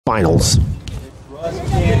Semifinals.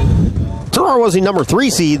 Tinora was the number 3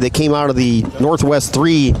 seed that came out of the Northwest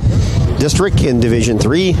 3 district in Division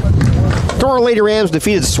 3. Tinora Lady Rams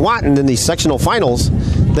defeated Swanton in the sectional finals.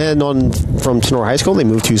 Then from Tinora High School, they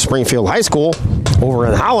moved to Springfield High School. Over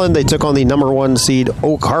in Holland, they took on the number 1 seed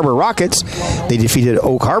Oak Harbor Rockets. They defeated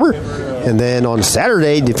Oak Harbor. And then on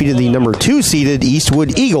Saturday, defeated the number 2 seeded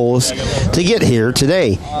Eastwood Eagles to get here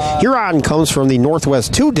today. Huron comes from the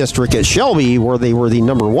Northwest 2 district at Shelby, where they were the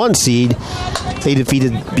number 1 seed. They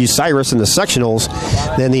defeated Bucyrus in the sectionals.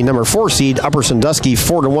 Then the number 4 seed Upper Sandusky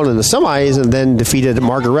 4-1 in the semis, and then defeated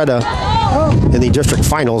Margaretta in the district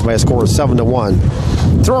finals by a score of 7-1.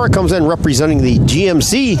 Tinora comes in representing the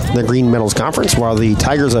GMC, the Green Metals Conference, while the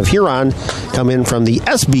Tigers of Huron come in from the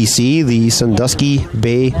SBC, the Sandusky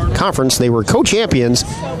Bay Conference. They were co-champions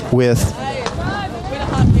with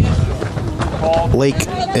Lake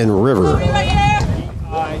and River,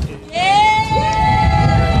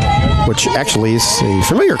 which actually is a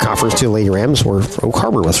familiar conference to the Lady Rams, where Oak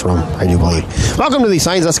Harbor was from, I do believe. Welcome to the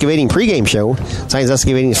Science Excavating pregame show. Science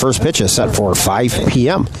Excavating's first pitch is set for 5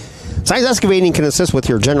 p.m. Science Excavating can assist with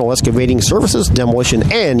your general excavating services, demolition,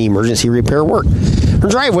 and emergency repair work. From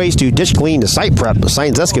driveways to ditch clean to site prep,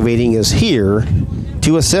 Science Excavating is here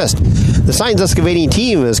to assist. The Science Excavating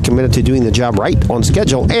team is committed to doing the job right, on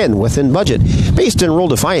schedule, and within budget. Based in rural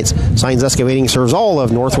Defiance, Science Excavating serves all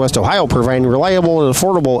of Northwest Ohio, providing reliable and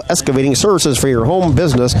affordable excavating services for your home,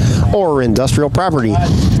 business, or industrial property.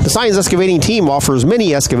 The Science Excavating team offers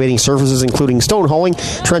many excavating services, including stone hauling,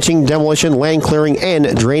 trenching, demolition, land clearing,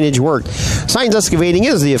 and drainage work. Science Excavating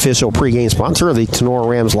is the official pregame sponsor of the Tinora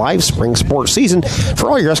Rams Live Spring Sports Season. For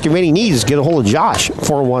all your excavating needs, get a hold of Josh,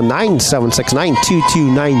 419-769-2290.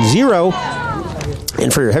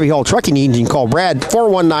 And for your heavy haul trucking needs, you can call Brad,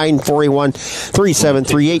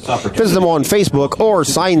 419-481-3738. Visit them on Facebook or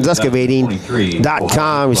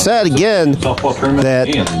ScienceExcavating.com. We said again that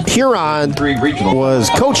Huron was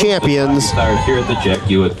co-champions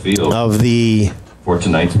of the for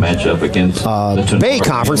tonight's matchup against the Bay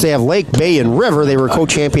Conference. They have Lake, Bay, and River. They were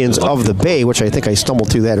co-champions of the Bay, which I think I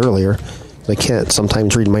stumbled to that earlier. I can't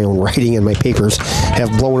sometimes read my own writing, and my papers have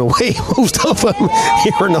blown away most of them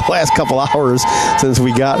here in the last couple hours since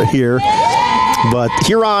we got here. But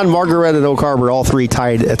Huron, Margaret, and Oak Harbor, all three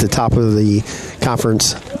tied at the top of the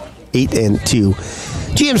conference, 8-2.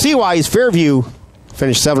 GMC-wise, Fairview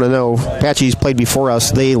finished 7-0. Apaches played before us.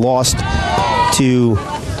 They lost to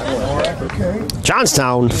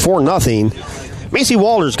Johnstown 4-0. Macy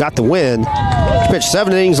Walters got the win. She pitched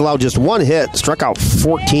 7 innings, allowed just 1 hit, struck out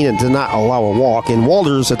 14, and did not allow a walk. And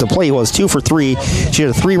Walters at the plate was 2 for 3. She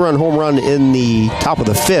had a 3-run home run in the top of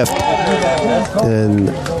the 5th. And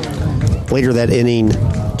later that inning,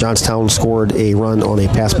 Johnstown scored a run on a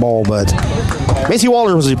pass ball. But Macy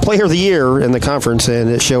Walters was the player of the year in the conference, and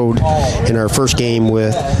it showed in our first game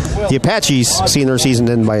with the Apaches seeing their season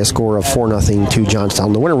end by a score of 4-0 to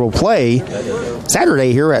Johnstown. The winner will play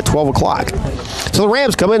Saturday here at 12 o'clock. So the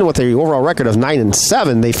Rams come in with an overall record of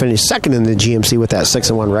 9-7. They finished second in the GMC with that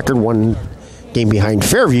 6-1 record, 1 game behind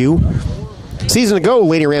Fairview. Season ago,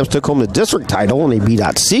 Lady Rams took home the district title, and they beat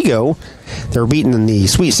Otsego. They were beaten in the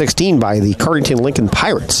Sweet 16 by the Cardington Lincoln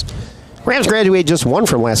Pirates. Rams graduated just 1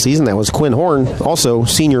 from last season. That was Quinn Horn. Also,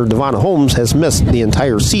 senior Devonna Holmes has missed the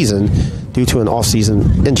entire season due to an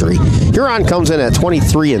off-season injury. Huron comes in at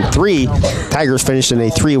 23-3. Tigers finished in a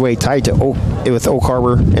 3-way tie with Oak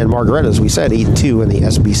Harbor and Margaret, as we said, 8-2 in the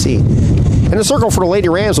SBC. And the circle for the Lady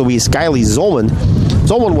Rams will be Skylie Zolman.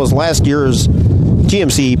 Zolman was last year's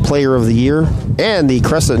GMC Player of the Year and the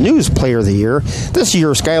Crescent News Player of the Year. This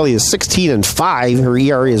year, Skylie is 16-5. Her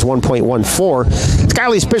ERA is 1.14.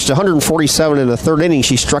 Skylie's pitched 147 in the 3rd inning.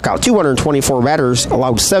 She struck out 224 batters,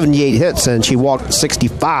 allowed 78 hits, and she walked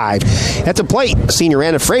 65. At the plate, senior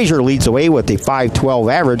Anna Frazier leads the way with a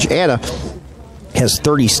 5.12 average. Anna has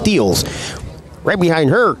 30 steals. Right behind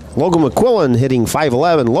her, Logan McQuillan hitting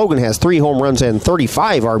 .511. Logan has 3 home runs and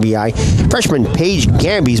 35 RBI. Freshman Paige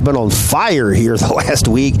Gamby's been on fire here the last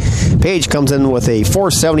week. Paige comes in with a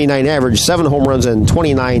 .479 average, 7 home runs and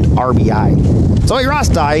 29 RBI. Zoe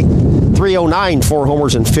Rostai, .309, 4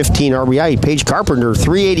 homers and 15 RBI. Paige Carpenter,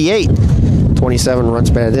 .388, 27 runs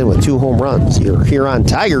batted in with 2 home runs. Your Huron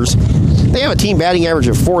Tigers, they have a team batting average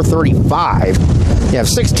of .435. They have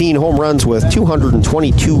 16 home runs with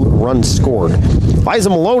 222 runs scored. Liza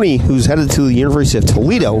Maloney, who's headed to the University of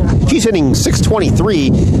Toledo, she's hitting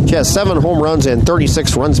 .623. She has 7 home runs and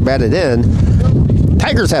 36 runs batted in.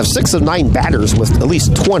 Tigers have 6 of 9 batters with at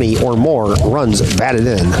least 20 or more runs batted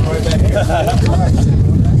in.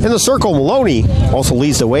 In the circle, Maloney also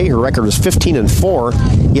leads the way. Her record is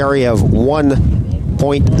 15-4, ERA of 1.03.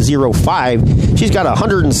 .05. She's got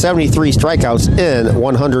 173 strikeouts in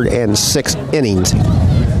 106 innings.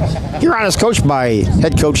 Huron is coached by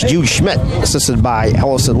head coach Jude Schmidt, assisted by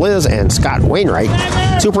Allison Liz and Scott Wainwright.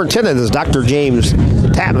 Superintendent is Dr. James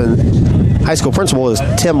Tapman. High school principal is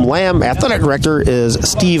Tim Lamb. Athletic director is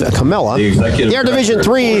Steve Camella. They are Division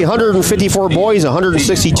III, 154 boys,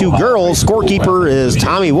 162 girls. Scorekeeper is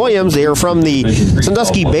Tommy Williams. They are from the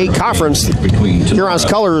Sandusky Bay Conference. Huron's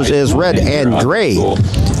colors is red and gray.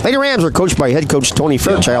 Lady Rams are coached by head coach Tony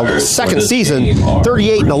Fairchild. Second season,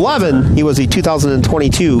 38-11. He was the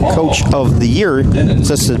 2022 Coach of the Year,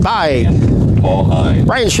 assisted by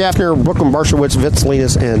Brian Schaffner, Brooklyn Barshowitz, Vince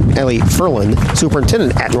Linus, and Ellie Furlan.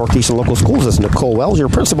 Superintendent at Northeastern Local Schools is Nicole Wells. Your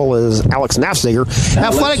principal is Alex Nafziger.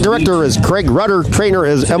 Athletic director is Craig Rudder. Trainer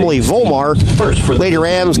is Emily Volmar. Lady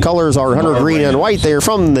Rams colors are hunter green and white. They are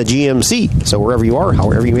from the GMC. So wherever you are,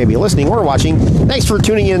 however you may be listening or watching, thanks for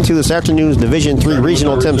tuning in to this afternoon's Division III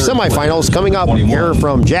Regional Tim Semifinals. Coming up here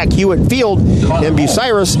from Jack Hewitt Field in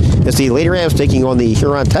Bucyrus, it's the Lady Rams taking on the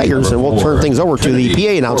Huron Tigers, and we'll turn things over to the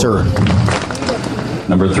PA announcer.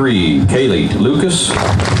 Number 3, Kaylee Lucas.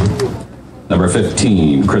 Number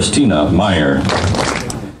 15, Christina Meyer.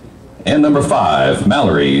 And number 5,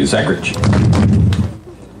 Mallory Zachrich.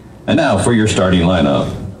 And now for your starting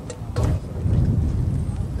lineup.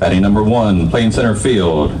 Batting number 1, playing center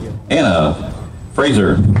field, Anna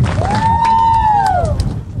Fraser.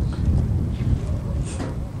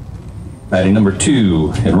 Batting number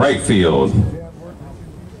 2, in right field,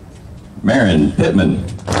 Marin Pittman.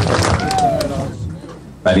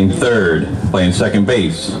 Batting third, playing second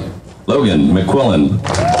base, Logan McQuillan.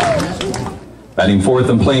 Batting fourth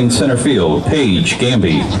and playing center field, Paige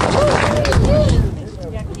Gamby.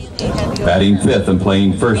 Batting fifth and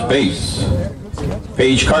playing first base,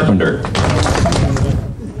 Paige Carpenter.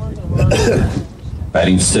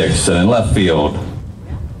 Batting sixth and in left field,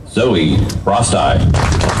 Zoe Rosti.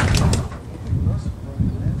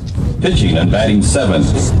 Pitching and batting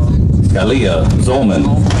seventh, Galia Zolman.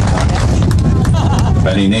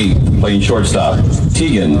 Batting eighth, playing shortstop,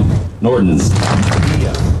 Tegan Norton.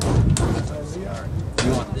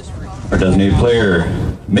 Our designated player,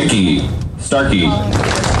 Mickey Starkey.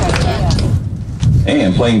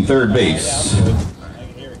 And playing third base,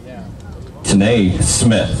 Tanae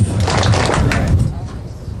Smith.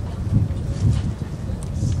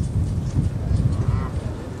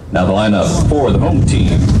 Now the lineup for the home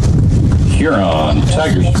team, Huron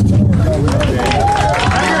Tigers.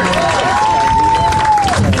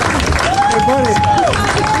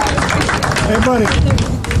 Hey, buddy.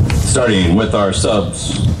 Starting with our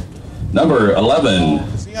subs, number 11,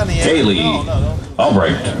 Kaylee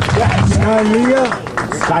Albright.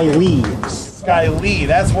 Sky Lee,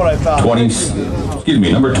 that's what I thought.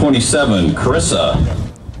 Number 27, Carissa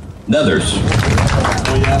Nethers.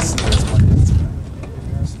 Oh, yes.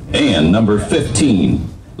 And number 15,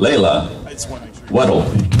 Layla Weddle.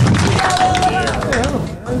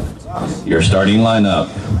 Your starting lineup.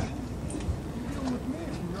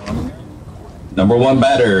 Number 1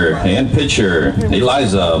 batter and pitcher,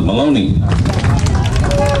 Eliza Maloney.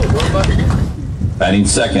 Batting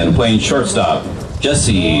second, playing shortstop,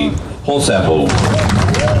 Jesse Holsapple.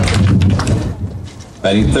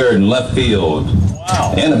 Batting third in left field,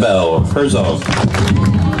 Annabelle Herzog.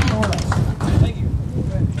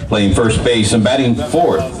 Playing first base and batting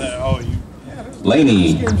fourth,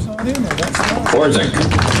 Lainey Borzik.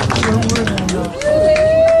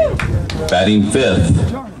 Batting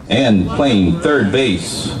fifth and playing third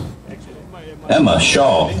base, Emma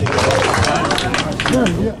Shaw.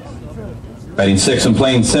 Batting sixth and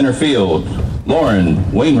playing center field,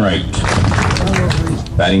 Lauren Wainwright.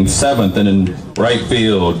 Batting seventh and in right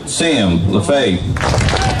field, Sam LaFay.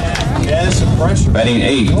 Batting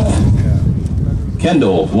eighth,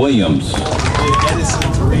 Kendall Williams.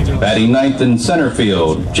 Batting ninth in center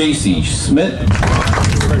field, JC Smith.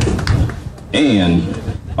 And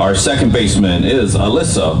our second baseman is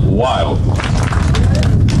Alyssa Wild.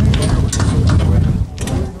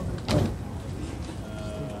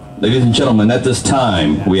 Ladies and gentlemen, at this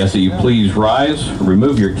time, we ask that you please rise,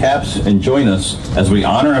 remove your caps, and join us as we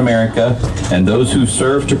honor America and those who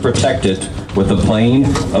serve to protect it with the playing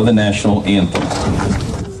of the national anthem.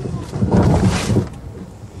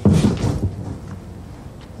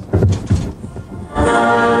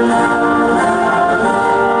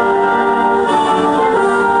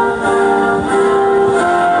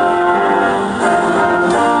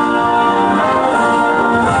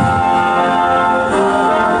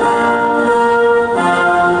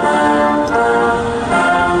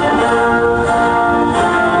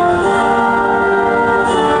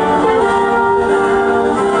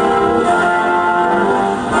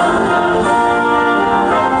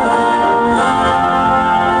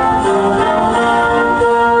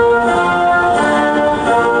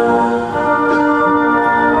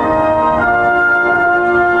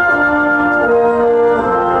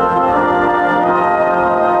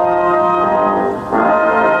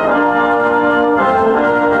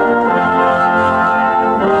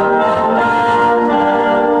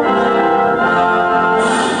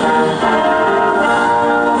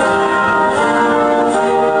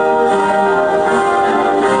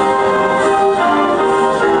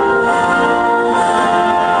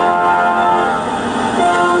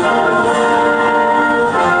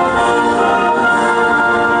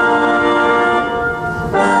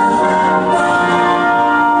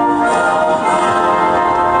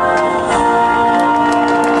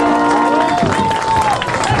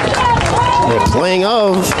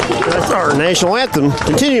 national anthem.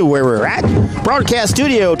 Continue where we're at. Broadcast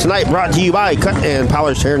studio tonight brought to you by Cut and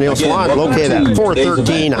Polish Hair Nail Salon, located at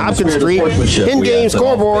 413 Hopkins Street. In-game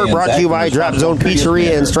scoreboard brought to you by Drop Zone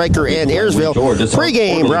Pizzeria and Striker and Airsville.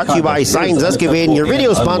 Pre-game brought to you by Signs Excavating. Your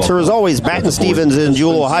video sponsor is always Baton Stevens in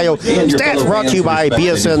Jewel, Ohio. Stats brought to you by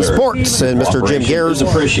BSN Sports and Mr. Jim Gares.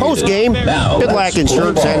 Post-game, Bidlack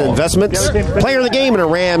Insurance and Investments. Player of the game in a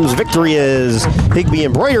Rams victory is Higby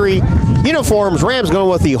Embroidery. Uniforms, Rams going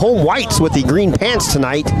with the home whites with the green pants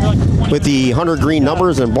tonight with the 100 green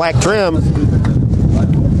numbers and black trim.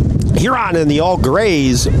 Huron in the all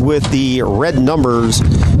grays with the red numbers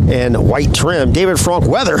and white trim. David Frank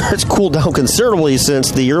weather, it's cooled down considerably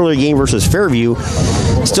since the earlier game versus Fairview.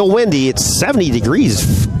 Still windy, it's 70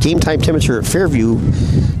 degrees. Game time temperature at Fairview,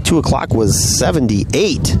 2 o'clock was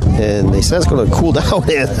 78. And they said it's going to cool down,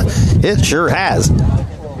 and it sure has.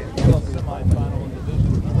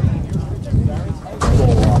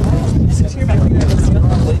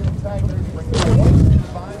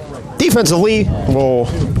 Defensively, we'll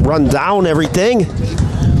run down everything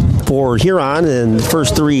for Huron, and the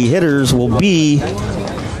first 3 hitters will be,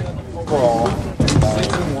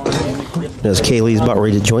 as Kaylee's about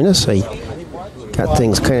ready to join us. I got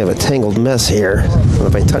things kind of a tangled mess here.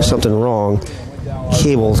 If I touch something wrong,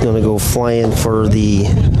 cable's going to go flying for the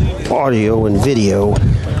audio and video.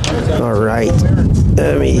 All right,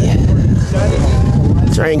 let me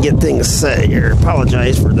try and get things set here.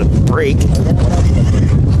 Apologize for the break.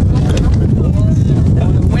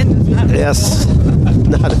 Yes,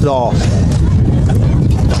 not at all.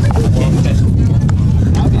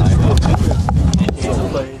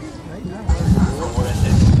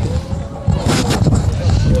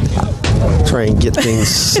 Try and get things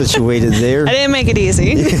situated there. I didn't make it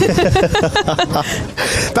easy.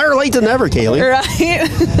 Better late than never, Kaylee.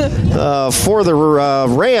 Right. For the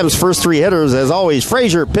Rams, first 3 hitters, as always,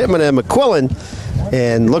 Frazier, Pittman, and McQuillan.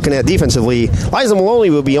 And looking at defensively, Liza Maloney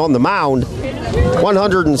will be on the mound.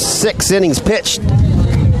 106 innings pitched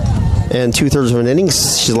and 2/3 of an inning.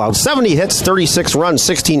 She's allowed 70 hits, 36 runs,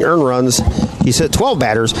 16 earned runs. He's hit 12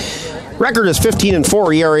 batters. Record is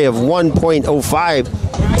 15-4, ERA of 1.05,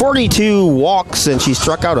 42 walks, and she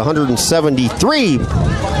struck out 173.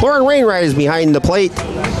 Lauren Wainwright is behind the plate.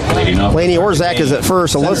 Laney Orzak is at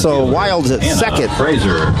first. Alyssa Wilds at second.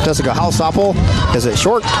 Jessica Hausapel is at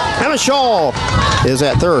short. Emma Shaw is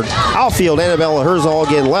at third. Outfield, Annabella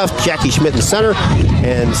Herzog in left. Jackie Schmidt in center.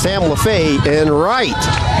 And Sam LaFay in right.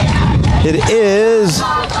 It is,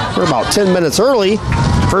 we're about 10 minutes early.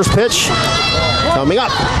 First pitch coming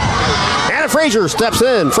up. Anna Frazier steps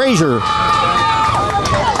in. Frazier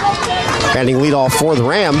batting leadoff for the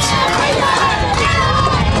Rams.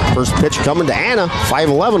 First pitch coming to Anna,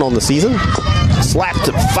 5'11" on the season. Slapped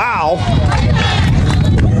it foul.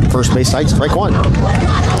 First base side, strike 1.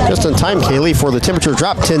 Just in time, Kaylee, for the temperature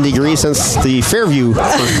dropped 10 degrees since the Fairview.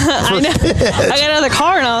 I know. I got out of the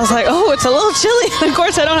car and I was like, oh, it's a little chilly. And of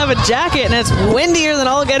course, I don't have a jacket and it's windier than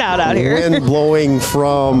all get out here. Wind blowing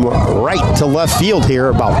from right to left field here,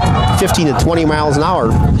 about 15 to 20 miles an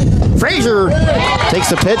hour. Frazier takes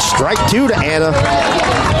the pitch, strike 2 to Anna.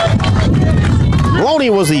 Maloney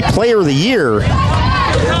was the player of the year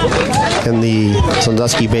in the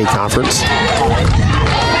Sandusky Bay Conference.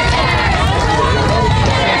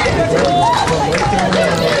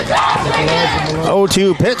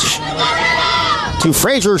 0-2 pitch to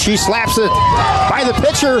Frazier. She slaps it by the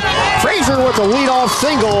pitcher. Frazier with a leadoff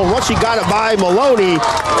single. Once she got it by Maloney,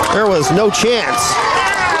 there was no chance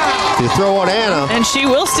to throw on Anna. And she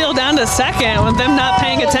will steal down to second with them not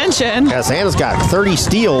paying attention. Yes, Anna's got 30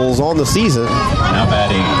 steals on the season. Now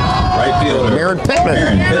batting right fielder Maren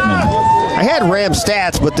Pittman. I had Ram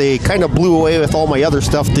stats, but they kind of blew away with all my other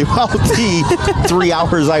stuff throughout the 3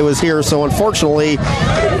 hours I was here. So unfortunately,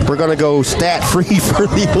 we're going to go stat-free for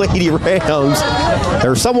the Lady Rams.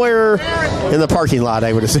 They're somewhere in the parking lot,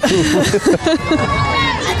 I would assume.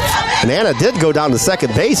 And Anna did go down to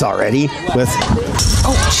second base already with...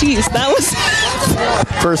 Oh, jeez, that was...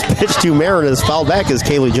 First pitch to Marin is fouled back as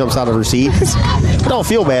Kaylee jumps out of her seat. Don't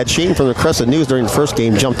feel bad. Shane from the Crescent News during the first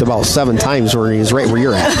game jumped about 7 times where he's right where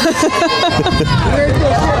you're at.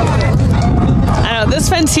 I know, this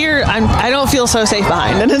fence here, I don't feel so safe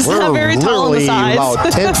behind, and it's not very tall on the sides.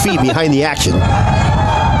 About 10 feet behind the action.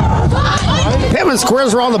 Pittman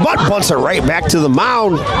squares her on the butt, bunts it right back to the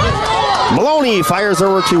mound. Maloney fires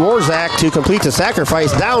over to Orzak to complete the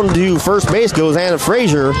sacrifice. Down to first base goes Anna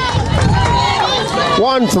Frazier.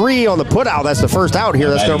 1-3 on the putout. That's the first out here.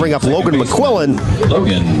 That's going to bring up Logan McQuillan.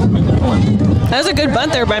 That was a good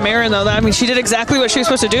bunt there by Marin, though. I mean, she did exactly what she was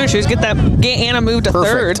supposed to do. She was get Anna moved to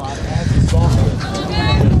Perfect. third.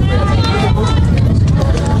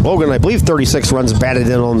 Logan, I believe 36 runs batted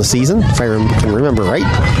in on the season, if I can remember right.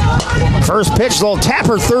 First pitch, they'll tap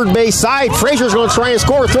her third base side. Frazier's going to try and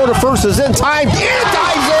score. Throw to first is in time. It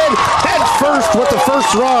dives in head first with the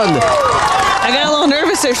first run. I got a little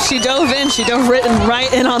nervous there. She dove in. She dove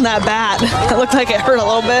right in on that bat. It looked like it hurt a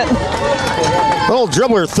little bit. Little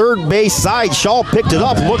dribbler, third base side. Shaw picked it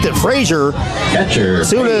up, looked at Frazier. Catcher. As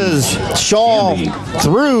soon as Shaw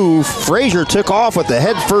threw, Frazier took off with the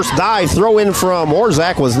head first dive. Throw in from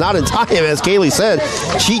Orzak was not in time, as Kaylee said.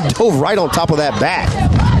 She dove right on top of that bat.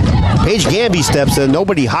 Paige Gamby steps in.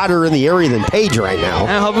 Nobody hotter in the area than Paige right now.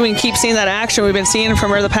 I'm hoping we can keep seeing that action we've been seeing from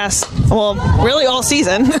her the past, well, really all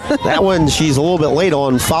season. That one she's a little bit late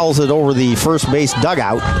on. Fouls it over the first base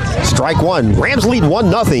dugout. Strike one. Rams lead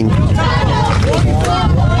 1-0.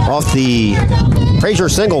 Off the Frazier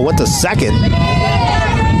single, went to second.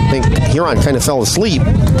 I think Huron kind of fell asleep.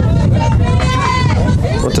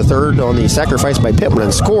 Went to third on the sacrifice by Pittman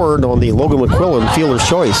and scored on the Logan McQuillan fielder's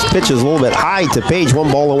choice. Pitch is a little bit high to Page.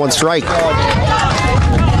 1 ball and 1 strike.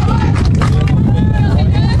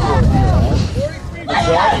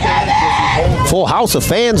 Full house of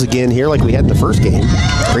fans again here like we had in the first game.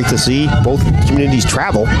 Great to see both communities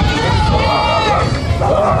travel.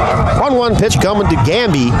 1-1 pitch coming to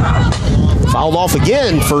Gamby. Fouled off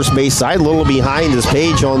again, first base side. A little behind is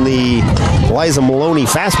Page on the Liza Maloney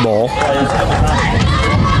fastball.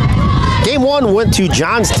 Game 1 went to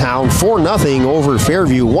Johnstown, 4-0 over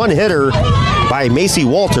Fairview. One hitter by Macy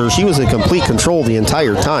Walter. She was in complete control the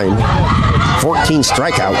entire time. 14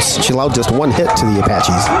 strikeouts. She allowed just 1 hit to the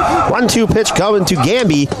Apaches. 1-2 pitch coming to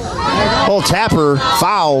Gamby. Little tapper,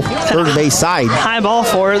 foul, third base side. High ball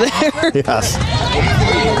for her there. Yes.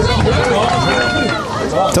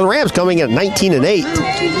 So the Rams coming in at 19-8.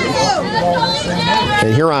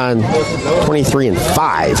 And Huron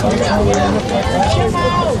 23-5.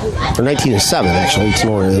 Or 19-7 actually,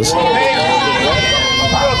 Tinora is.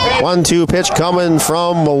 1-2 pitch coming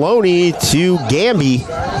from Maloney to Gamby.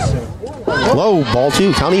 Low, ball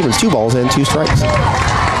 2. Count evens, 2 balls and 2 strikes.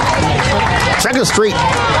 Second straight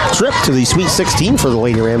trip to the Sweet 16 for the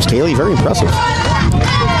Lady Rams. Kaylee, very impressive.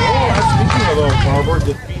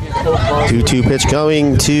 2-2 pitch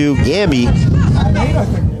coming to Gamby.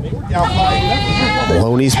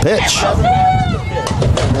 Maloney's pitch.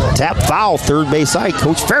 Tap foul, third base side.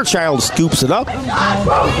 Coach Fairchild scoops it up.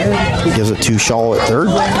 He gives it to Shaw at third.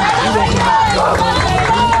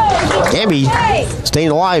 Gamby staying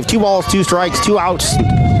alive. 2 balls, 2 strikes, 2 outs.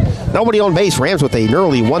 Nobody on base. Rams with a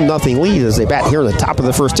nearly 1-0 lead as they bat here in the top of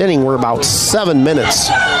the first inning. We're about 7 minutes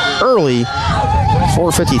early.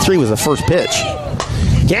 4:53 was the first pitch.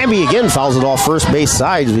 Gamby again fouls it off first base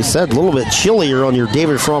side. As we said, a little bit chillier on your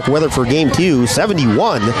David Frank weather for game 2.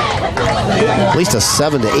 71. At least a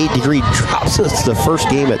 7 to 8 degree drop since the first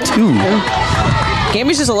game at 2.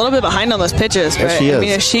 Gamby's just a little bit behind on those pitches, but yes, she is. I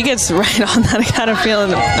mean, if she gets right on that, I got a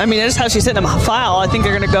feeling. I mean, that's how she's sitting in a file. I think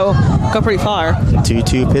they're going to go pretty far.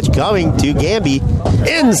 2-2 pitch coming to Gamby.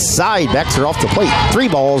 Inside, backs her off the plate. 3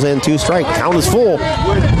 balls and 2 strikes. Count is full.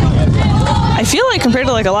 I feel like compared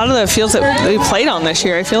to like a lot of the fields that we played on this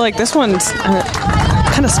year, I feel like this one's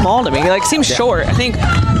kind of small to me. Like seems short. I think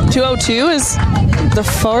 202 is the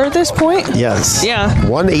farthest point. Yes. Yeah.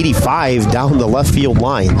 185 down the left field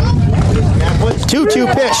line. 2-2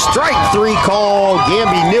 pitch, strike 3 call.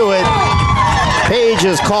 Gamby knew it. Page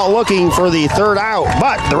is caught looking for the third out,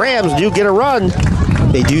 but the Rams do get a run.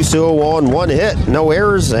 They do so on 1 hit, no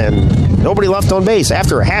errors, and nobody left on base.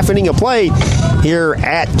 After a half inning of play here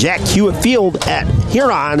at Jack Hewitt Field at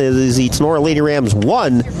Huron, it is the Tinora Lady Rams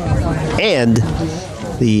 1 and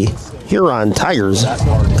the Huron Tigers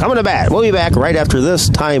coming to bat. We'll be back right after this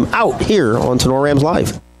time out here on Tinora Rams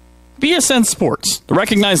Live. BSN Sports, the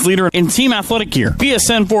recognized leader in team athletic gear.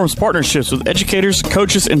 BSN forms partnerships with educators,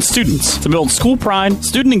 coaches, and students to build school pride,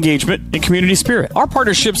 student engagement, and community spirit. Our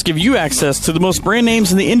partnerships give you access to the most brand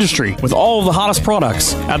names in the industry with all of the hottest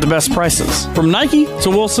products at the best prices. From Nike to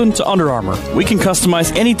Wilson to Under Armour, we can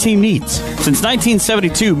customize any team needs. Since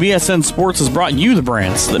 1972, BSN Sports has brought you the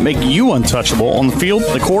brands that make you untouchable on the field,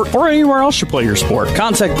 the court, or anywhere else you play your sport.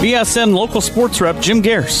 Contact BSN local sports rep Jim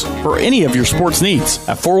Garris for any of your sports needs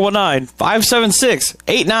at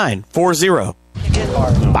 419-576-8940.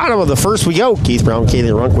 Bottom of the first we go. Keith Brown,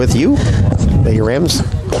 Kaylee Runk with you. Lady Rams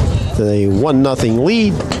to a 1-0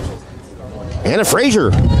 lead. Anna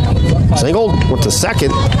Frazier singled, went to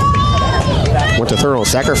second. Went to third on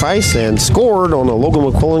sacrifice and scored on a Logan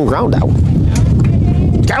McQuillan ground out.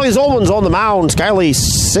 Skyly Zolman's on the mound. Skyly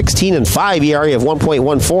 16-5, ERA of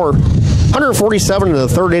 1.14. 147 in the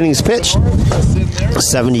third innings pitched.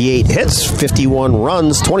 78 hits, 51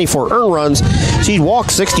 runs, 24 earned runs. She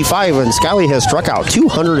walked 65, and Skylie has struck out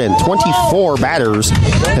 224 batters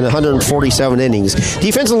in 147 innings.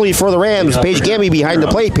 Defensively for the Rams, Paige Gamby behind the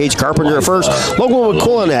plate, Paige Carpenter at first, Logan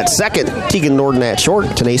McQuillan at second, Tegan Norden at short,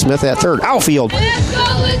 Tanae Smith at third. Outfield,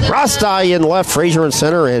 Rostai in left, Frazier in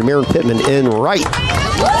center, and Maren Pittman in right.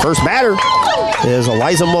 First batter is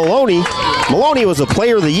Eliza Maloney. Maloney was a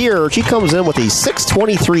player of the year. She comes in with a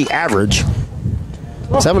 .623 average.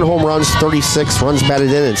 7 home runs, 36 runs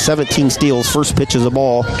batted in, and 17 steals. First pitch is a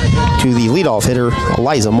ball to the leadoff hitter,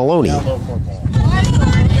 Eliza Maloney.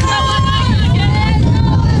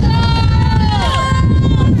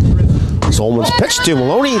 Zolman's pitch to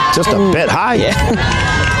Maloney, just a bit high.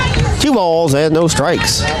 2 balls and no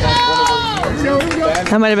strikes.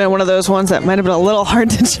 That might have been one of those ones that might have been a little hard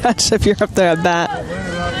to judge if you're up there at bat.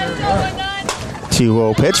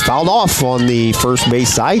 2-0 pitch, fouled off on the first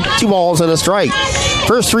base side. 2 balls and a strike.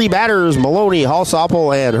 First 3 batters, Maloney,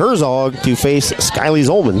 Halsapple, and Herzog to face Skylie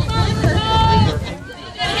Zolman.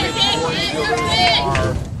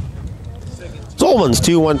 Zolman's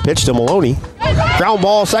 2-1 pitch to Maloney. Ground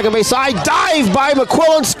ball, second base side, dive by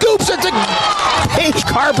McQuillan, scoops it to Paige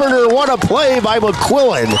Carpenter. What a play by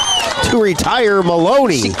McQuillan to retire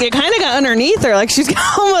Maloney. It kind of got underneath her, like she's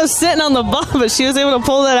almost sitting on the ball, but she was able to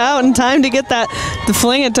pull that out in time to get that, to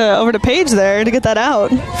fling it over to Paige there to get that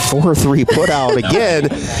out. 4-3 put out again.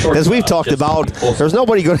 As we've talked about, there's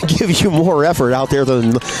nobody going to give you more effort out there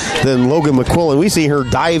than Logan McQuillan. We see her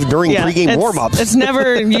dive during pregame warm-ups. It's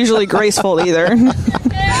never usually graceful either.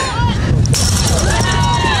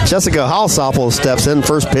 Jessica Halsapple steps in.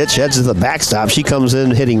 First pitch, edges the backstop. She comes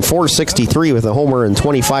in hitting .463 with a homer and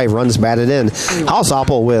 25 runs batted in.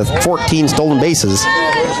 Halsapple with 14 stolen bases.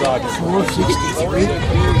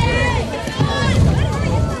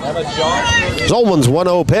 Zolman's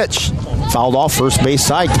 1-0 pitch. Fouled off first base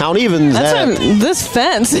side. Count evens. This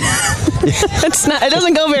fence. It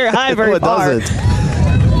doesn't go very high very far. It doesn't.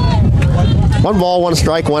 1 ball, 1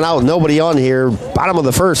 strike, 1 out. Nobody on here. Bottom of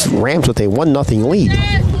the first. Rams with a 1-0 lead.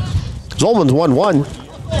 Zolman's 1-1.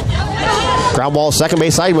 Ground ball, second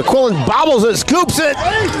base side. McQuillan bobbles it, scoops it.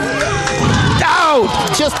 Out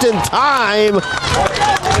just in time.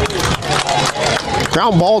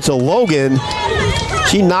 Ground ball to Logan.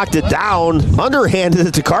 She knocked it down, underhanded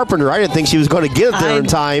it to Carpenter. I didn't think she was going to get it there in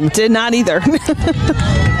time. Did not either.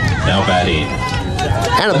 Now batting,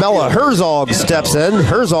 Annabella Herzog steps in.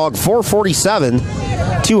 Herzog,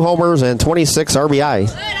 .447, 2 homers and 26 RBI.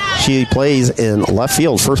 She plays in left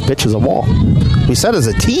field. First pitch is a ball. We said as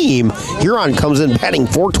a team, Huron comes in batting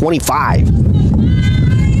 .425,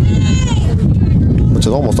 which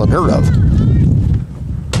is almost unheard of.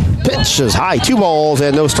 Pitch is high. 2 balls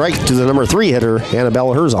and no strikes to the number 3 hitter,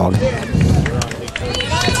 Annabella Herzog.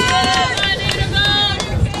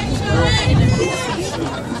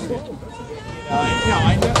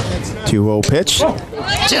 2-0 pitch.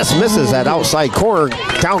 Just misses that outside corner.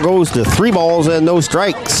 Count goes to 3 balls and no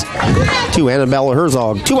strikes to Annabella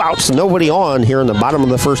Herzog. 2 outs, nobody on here in the bottom of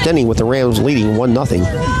the first inning with the Rams leading 1-0.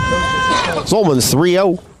 Zolman's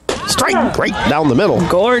 3-0. Strike right down the middle.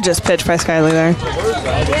 Gorgeous pitch by Skylie there.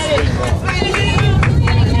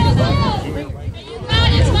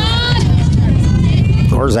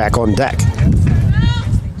 Orzak on deck.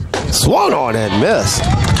 Swung on and missed.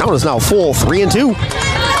 Count is now full, 3-2.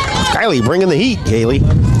 Skylie bringing the heat, Haley.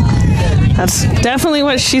 That's definitely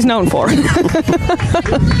what she's known for.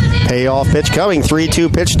 Payoff pitch coming.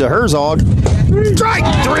 3-2 pitch to Herzog. Strike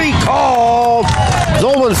 3 called.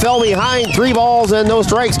 Zolman fell behind. 3 balls and no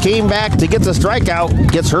strikes. Came back to get the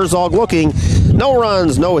strikeout. Gets Herzog looking. No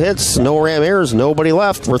runs, no hits, no Ram errors, nobody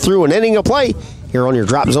left. We're through an inning of play here on your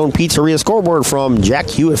Drop Zone Pizzeria scoreboard from Jack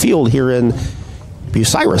Hewitt Field here in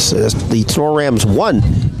Bucyrus. The Tinora Rams 1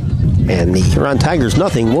 and the Huron Tigers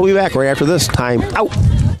nothing. We'll be back right after this. Time out.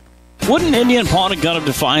 Wooden Indian Pawn and Gun of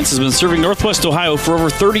Defiance has been serving Northwest Ohio for over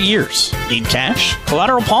 30 years. Need cash?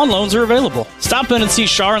 Collateral pawn loans are available. Stop in and see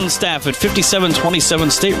Shar and the staff at 5727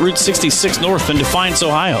 State Route 66 North in Defiance,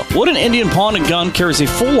 Ohio. Wooden Indian Pawn and Gun carries a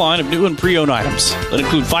full line of new and pre-owned items that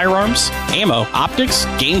include firearms, ammo, optics,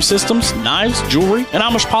 game systems, knives, jewelry, and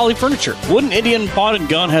Amish poly furniture. Wooden Indian Pawn and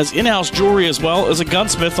Gun has in-house jewelry as well as a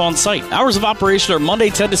gunsmith on site. Hours of operation are Monday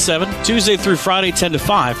 10 to 7, Tuesday through Friday 10 to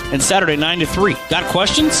 5, and Saturday 9 to 3. Got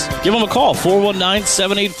questions? Give them a call,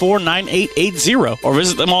 419-784-9880, or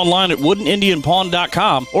visit them online at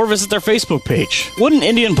woodenindianpawn.com, or visit their Facebook page. Wooden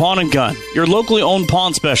Indian Pawn and Gun, your locally owned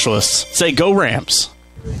pawn specialists. Say go Rams.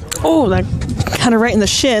 Oh, that kind of right in the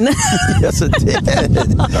shin. Yes, it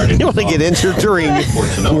did. You want to get injured during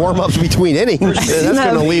warm-ups between innings.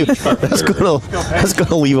 That's going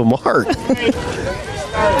to leave a mark.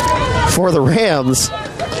 For the Rams,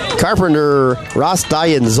 Carpenter,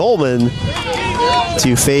 Rostai, and Zolman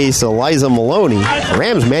to face Eliza Maloney.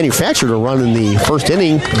 Rams manufactured a run in the first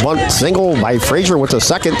inning. Bunt single by Frazier went to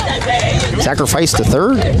second. Sacrificed to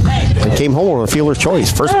third and came home on a fielder's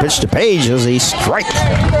choice. First pitch to Page is a strike.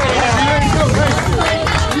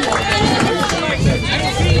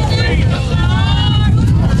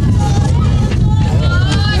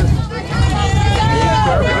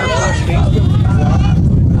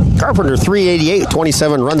 Carpenter 388,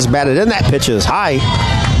 27 runs batted in. That pitch is high.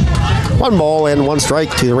 1 ball and 1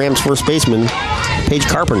 strike to the Rams first baseman, Paige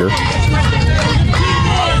Carpenter.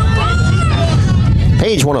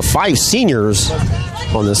 Paige, one of 5 seniors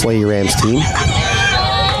on this Lady Rams team.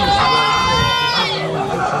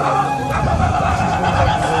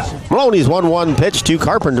 Maloney's 1-1 pitch to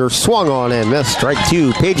Carpenter, swung on and missed. Strike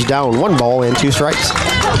 2. Paige down 1 ball and 2 strikes.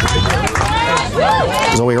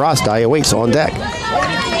 Zoe Rostai awaits on deck.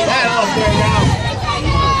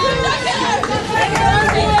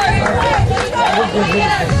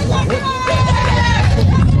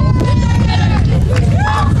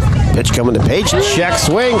 Pitch coming to Page. Check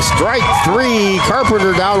swing. Strike 3.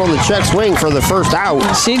 Carpenter down on the check swing for the first out.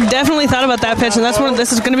 She definitely thought about that pitch, and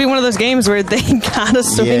this is going to be one of those games where they got to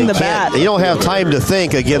swing the bat. You don't have time to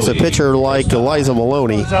think against a pitcher like Eliza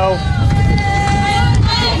Maloney.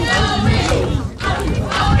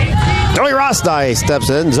 Zoe Rostai steps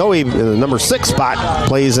in. Zoe, in the number 6 spot,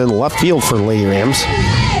 plays in left field for the Lady Rams.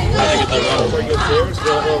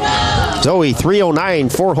 Zoe, 309,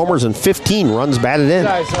 4 homers and 15 runs batted in.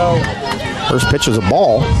 First pitch is a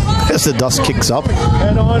ball as the dust kicks up.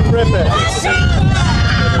 Head on, rip it.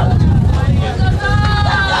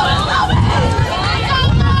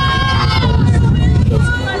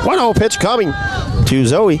 1-0 pitch coming to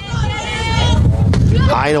Zoe.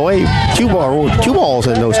 High and away. 2 balls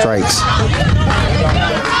and no strikes.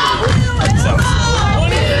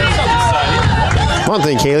 One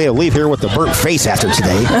thing, Kaylee, I'll leave here with the burnt face after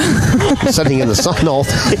today. Sitting in the sun all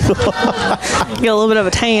day. Get a little bit of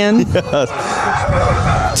a tan.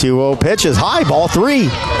 2-0 pitch is high. Ball 3.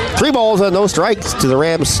 3 balls and no strikes to the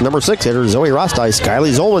Rams. Number 6 hitter, Zoe Rostai.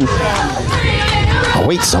 Skylie Zolman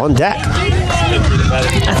awaits on deck.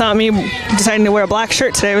 I thought me deciding to wear a black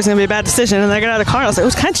shirt today was going to be a bad decision, and I got out of the car and I was like, it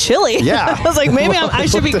was kind of chilly. Yeah. I was like, maybe I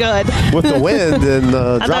should be good. With the wind and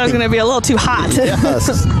I thought it was going to be a little too hot.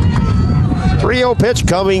 Yes. 3-0 pitch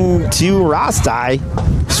coming to Rostai.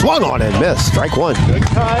 Swung on and missed. Strike 1.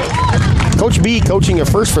 Coach B coaching at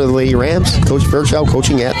first for the Lady Rams. Coach Fairchild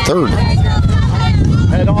coaching at third.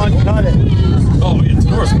 Head on, cut it. Oh, it's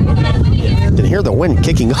of course. Okay. Can hear the wind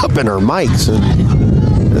kicking up in our mics. And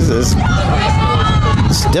this is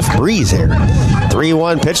stiff breeze here.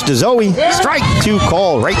 3-1 pitch to Zoe. Strike 2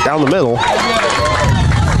 call right down the middle.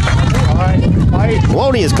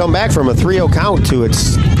 Maloney has come back from a 3-0 count to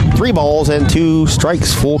its 3 balls and 2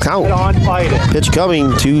 strikes, full count. Head on, fight it. Pitch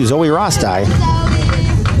coming to Zoe Rostai.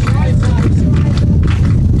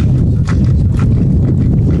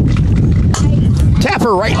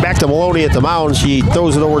 Tapper right back to Maloney at the mound. She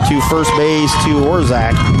throws it over to first base to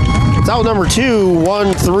Orzak. It's out number 2,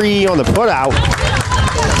 1-3 on the putout.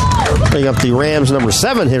 Bring up the Rams number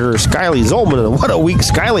 7 hitter, Skylie Zolman. And what a week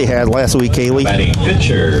Skylie had last week, Kaylee. Batting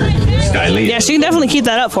pitcher, Skylie. Yeah, she can definitely keep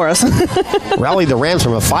that up for us. Rallied the Rams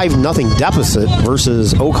from a 5-0 deficit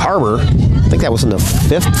versus Oak Harbor. I think that was in the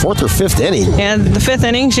 4th or 5th inning. And the 5th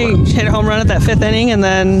inning, she hit a home run at that 5th inning, and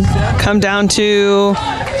then come down to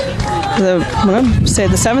the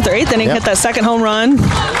 7th or 8th inning, hit that 2nd home run.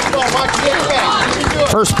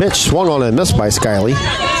 First pitch swung on and missed by Skylie.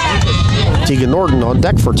 Tegan Norton on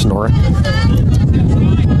deck for Tinora.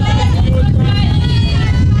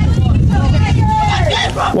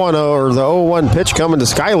 The 0-1 pitch coming to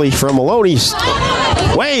Skylie from Maloney.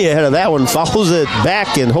 Way ahead of that one. Follows it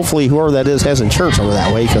back, and hopefully whoever that is has insurance over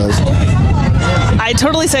that way, because I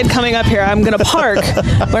totally said coming up here, I'm going to park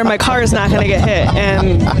where my car is not going to get hit,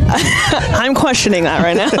 and I'm questioning that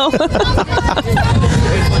right now.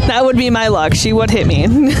 That would be my luck. She would hit me.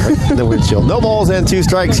 The windshield. No balls and 2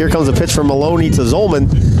 strikes. Here comes a pitch from Maloney to Zolman.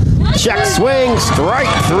 Check swing. Strike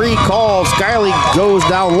 3 call. Skylie goes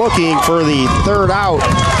down looking for the 3rd out.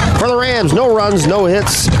 For the Rams, no runs, no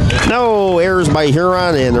hits, no errors by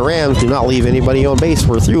Huron, and the Rams do not leave anybody on base.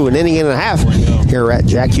 We're through an inning and a half here at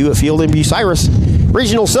Jack Hewitt Field in Bucyrus.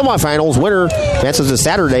 Regional semifinals winner advances to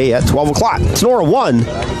Saturday at 12 o'clock. Tinora 1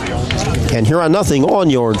 and Huron 0 on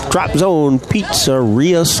your Drop Zone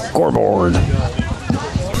Pizzeria scoreboard.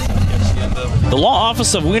 The law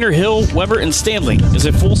office of Wiener, Hill, Weber, and Stanley is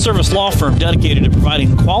a full-service law firm dedicated to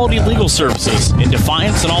providing quality legal services in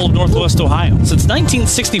Defiance and all of Northwest Ohio. Since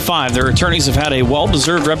 1965, their attorneys have had a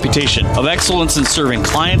well-deserved reputation of excellence in serving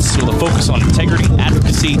clients with a focus on integrity,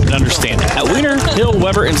 advocacy, and understanding. At Wiener, Hill,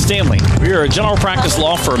 Weber, and Stanley, we are a general practice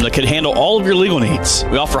law firm that can handle all of your legal needs.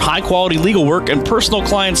 We offer high-quality legal work and personal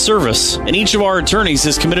client service, and each of our attorneys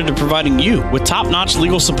is committed to providing you with top-notch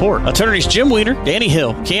legal support. Attorneys Jim Wiener, Danny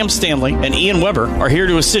Hill, Cam Stanley, and Ian Weber are here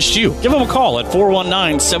to assist you. Give them a call at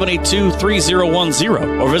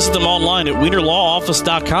 419-782-3010 or visit them online at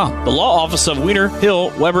wienerlawoffice.com. The law office of Wiener,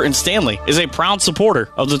 Hill, Weber, and Stanley is a proud supporter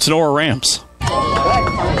of the Tinora Rams.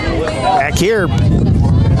 Back here,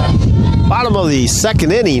 bottom of the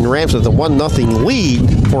second inning, Rams with a 1-0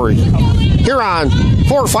 lead for Huron,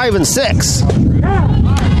 4, 5, and 6.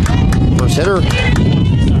 First hitter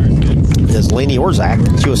is Lainey Orzak.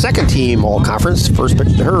 She was second team all-conference. First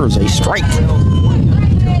pitch to her is a strike.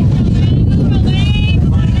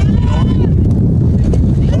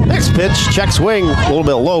 Next pitch, check swing, a little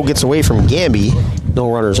bit low, gets away from Gamby. No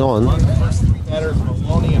runners on.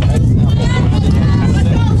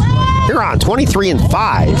 Huron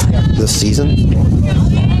 23-5 this season.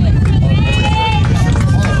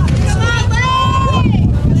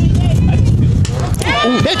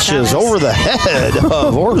 Pitch is over the head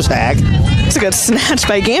of Orzak. It's a good snatch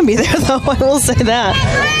by Gamby there, though. I will say that.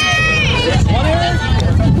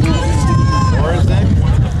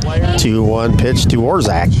 2-1 pitch to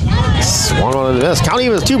Orzak. Swung on and missed. Counting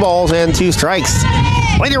was 2 balls and 2 strikes.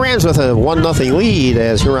 Lady Rams with a 1-0 lead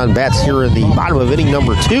as Huron bats here in the bottom of inning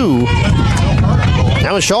number 2.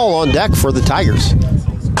 Now a Shaw on deck for the Tigers.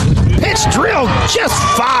 Pitch drilled just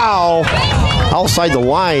foul outside the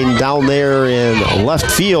line down there in left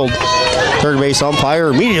field. Third base umpire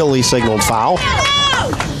immediately signaled foul.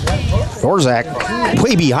 Orzak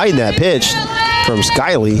way behind that pitch from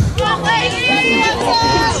Skyley.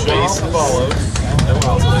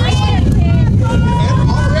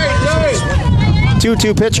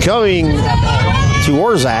 2-2 pitch coming to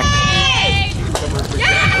Orzak.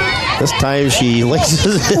 This time she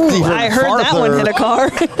laces it even I heard that one hit a car.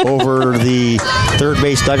 over the third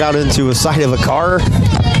base dugout into a side of a car.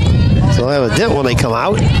 So they'll have a dent when they come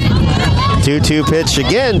out. 2-2 pitch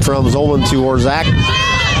again from Zolman to Orzak.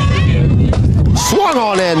 Swung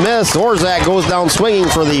on and missed. Orzak goes down swinging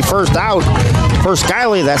for the first out. For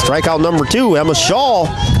Skyley, that's strikeout number 2. Emma Shaw,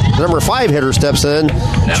 the number 5 hitter, steps in.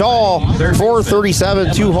 Shaw,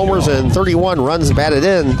 437, 2 homers, and 31 runs batted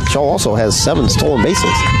in. Shaw also has 7 stolen bases.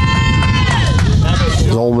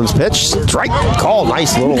 Zolman's pitch, strike call.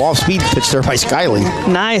 Nice little off-speed pitch there by Skyley.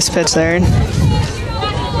 Nice pitch there.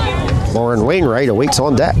 Lauren Wainwright awaits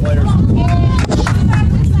on deck.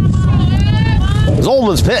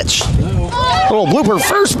 Zolman's pitch. Little blooper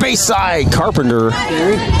first base side. Carpenter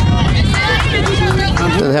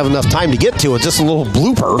didn't have enough time to get to it. Just a little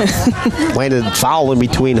blooper. Landed foul in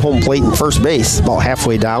between home plate and first base. About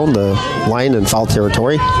halfway down the line in foul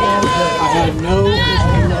territory.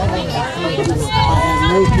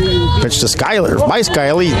 Pitch to Skyler. By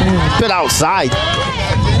Skyley. Bit outside.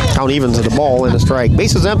 Count even to the ball and a strike.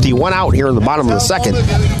 Bases empty. 1 out here in the bottom of the second.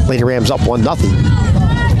 Lady Rams up 1-0.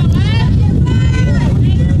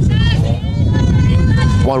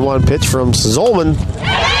 1-1 pitch from Zolman.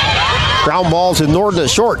 Ground ball to Norden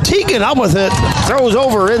at short. Teagan up with it. Throws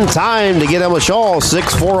over in time to get Emma Shaw.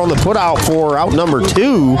 6-4 on the putout for out number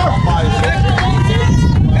 2.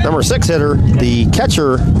 Number 6 hitter, the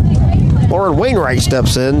catcher, Lauren Wainwright,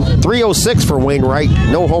 steps in. 306 for Wainwright.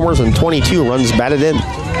 No homers and 22 runs batted in.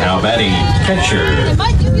 Now batting catcher,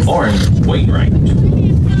 Lauren Wainwright.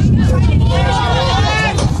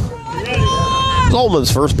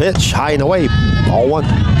 Zolman's first pitch, high and away, ball 1.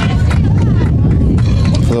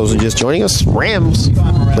 For those who are just joining us, Rams,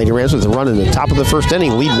 Lady Rams with a run in the top of the first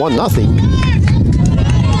inning, lead 1-0.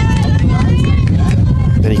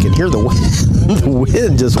 And you can hear the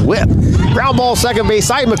wind just whip. Ground ball, second base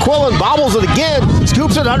side. McQuillan bobbles it again.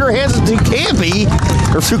 Scoops it, underhands it to Campy.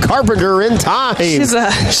 Or to Carpenter in time. She's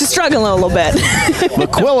struggling a little bit.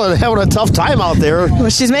 McQuillan having a tough time out there. Well,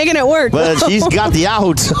 she's making it work. But she's got the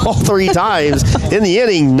out all 3 times. In the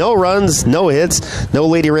inning, no runs, no hits, no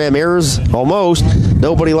Lady Ram errors, almost.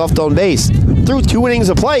 Nobody left on base. Through 2 innings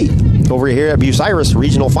of play. Over here at Bucyrus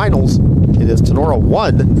Regional Finals, it is Tinora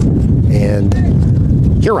 1 and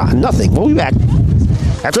Huron nothing. We'll be back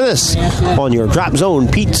after this on your Drop Zone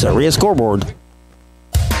Pizzeria Scoreboard.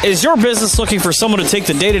 Is your business looking for someone to take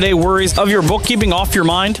the day-to-day worries of your bookkeeping off your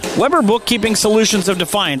mind? Weber Bookkeeping Solutions of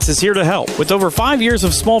Defiance is here to help. With over 5 years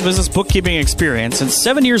of small business bookkeeping experience and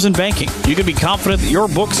 7 years in banking, you can be confident that your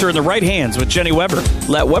books are in the right hands with Jenny Weber.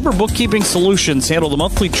 Let Weber Bookkeeping Solutions handle the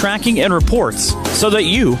monthly tracking and reports so that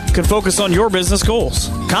you can focus on your business goals.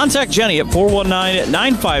 Contact Jenny at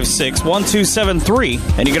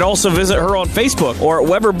 419-956-1273, and you can also visit her on Facebook or at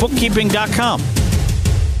weberbookkeeping.com.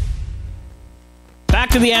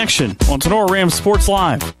 Back to the action on Tinora Rams Sports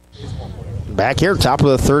Live. Back here, top of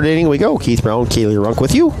the third inning we go. Keith Brown, Kaylee Runk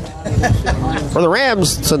with you. For the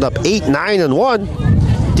Rams, send up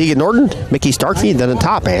 8-9-1. Tegan Norton, Mickey Starkey, then on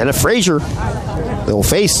top, Anna Frazier. They'll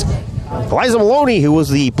face Eliza Maloney, who was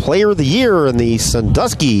the Player of the Year in the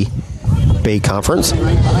Sandusky Bay Conference.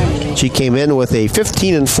 She came in with a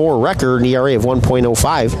 15-4 record, an ERA of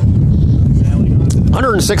 1.05.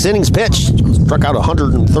 106 innings pitched, struck out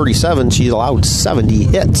 137. She allowed 70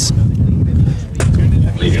 hits.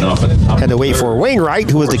 Had to wait for Wainwright,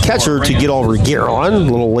 who was the catcher, to get over Huron. A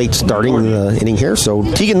little late starting the inning here. So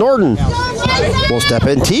Tegan Norton will step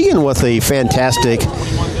in. Tegan with a fantastic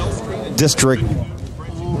district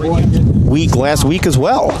week last week as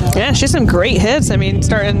well. Yeah, she has some great hits. I mean,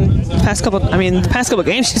 the past couple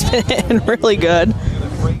games she's been hitting really good.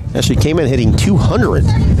 And she came in hitting 200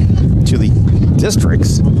 to the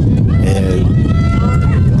districts, and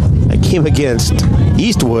I came against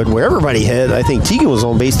Eastwood where everybody hit. I think Tegan was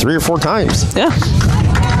on base 3 or 4 times. Yeah.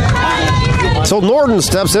 So Norton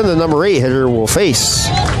steps in. The number 8 hitter will face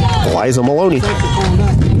Eliza Maloney.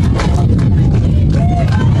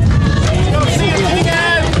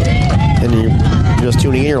 And you're just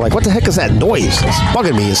tuning in, you're like, what the heck is that noise? It's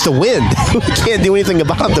bugging me. It's the wind. We can't do anything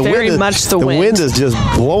about the wind. Very much the wind. The wind is just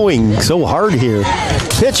blowing so hard here.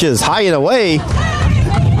 Pitch is high and away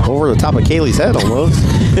over the top of Kaylee's head almost.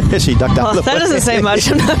 She ducked out the way. That doesn't say much.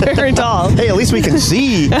 I'm not very tall. Hey, at least we can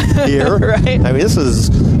see here. Right. I mean, this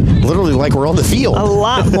is literally like we're on the field. A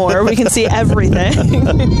lot more. We can see everything.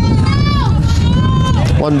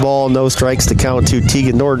 1 ball, no strikes to count to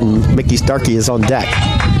Tegan Norton. Mickey Starkey is on deck.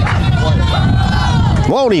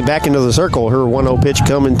 Maloney back into the circle. Her 1-0 pitch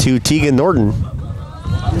coming to Tegan Norton.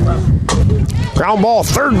 Ground ball,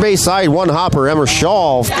 third base side, 1 hopper. Emma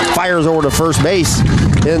Shaw fires over to first base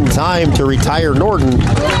in time to retire Norton.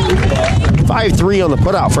 5-3 on the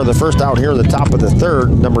putout for the first out here in the top of the third.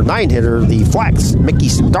 Number 9 hitter, the flex, Mickey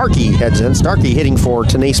Starkey heads in. Starkey hitting for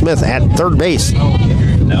Tanae Smith at third base.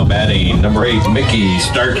 Now batting, number 8, Mickey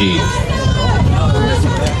Starkey.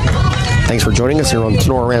 Thanks for joining us here on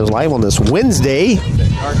Tinora Rams Live on this Wednesday.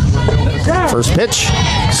 First pitch.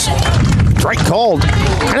 Strike called.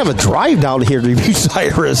 Kind of a drive down here to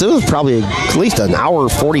Bucyrus. It was probably at least an hour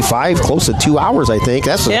 45, close to 2 hours, I think.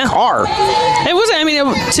 That's a car. It wasn't,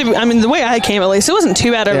 I mean, the way I came at least, it wasn't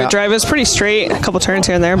too bad of a drive. It was pretty straight. A couple turns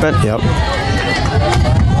here and there, but. Yep.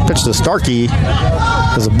 Pitch to Starkey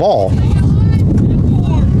is a ball.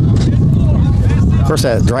 Of course,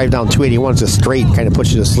 that drive down 281 is just straight, kind of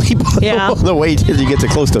puts you to sleep on the way till you get to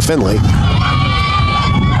close to Finley.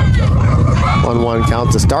 1-1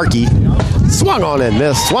 count to Starkey. Swung on and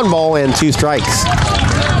missed. 1 ball and 2 strikes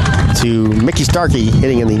to Mickey Starkey,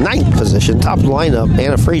 hitting in the 9th position. Top of the lineup,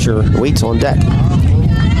 Anna Frazier waits on deck.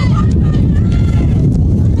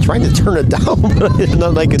 Trying to turn it down, but there's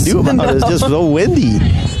nothing I can do about it. It's just so windy.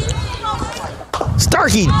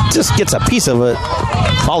 Starkey just gets a piece of it,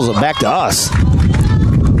 follows it back to us.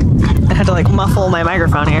 I had to muffle my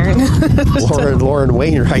microphone here. Lauren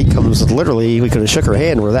Wainwright comes literally, we could have shook her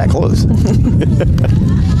hand, we're that close.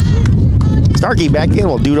 Starkey back in,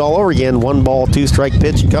 we'll do it all over again. 1 ball, 2 strike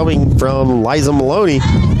pitch coming from Liza Maloney.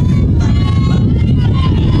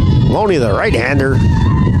 Maloney, the right-hander.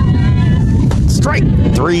 Strike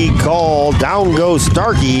 3 call. Down goes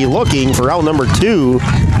Starkey, looking for out number 2.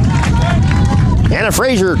 Anna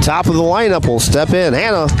Frazier, top of the lineup, will step in.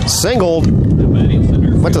 Anna singled.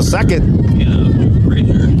 Went to second.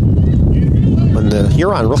 When the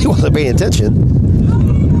Huron really wasn't paying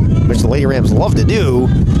attention, which the Lady Rams love to do.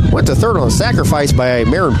 Went to third on a sacrifice by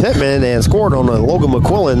Marin Pittman and scored on a Logan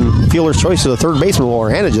McQuillan fielder's choice to the third baseman, while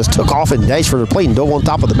Hannah just took off and diced for the plate and dove on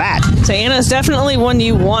top of the bat. So Anna's definitely one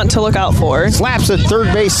you want to look out for. Slaps at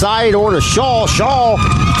third base side over to Shaw. Shaw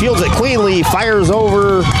fields it cleanly, fires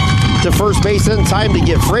over to first base in time to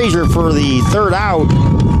get Frazier for the third out.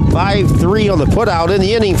 5-3 on the putout in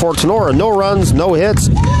the inning for Tinora. No runs, no hits,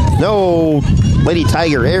 no Lady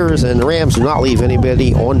Tiger errors, and the Rams do not leave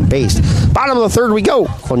anybody on base. Bottom of the third we go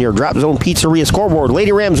on your Drop Zone Pizzeria scoreboard.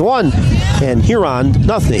 Lady Rams 1 and Huron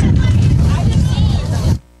nothing.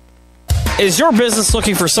 Is your business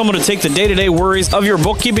looking for someone to take the day-to-day worries of your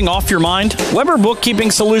bookkeeping off your mind? Weber Bookkeeping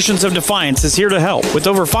Solutions of Defiance is here to help. With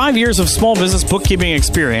over 5 years of small business bookkeeping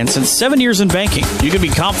experience and 7 years in banking, you can be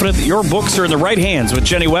confident that your books are in the right hands with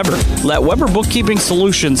Jenny Weber. Let Weber Bookkeeping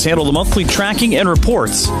Solutions handle the monthly tracking and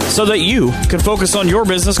reports so that you can focus on your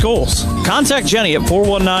business goals. Contact Jenny at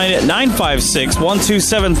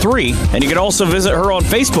 419-956-1273, and you can also visit her on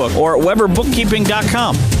Facebook or at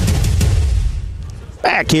weberbookkeeping.com.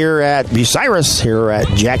 Back here at Bucyrus, here at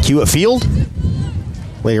Jack Hewitt Field.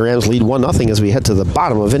 Lady Rams lead 1-0 as we head to the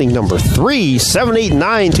bottom of inning number 3.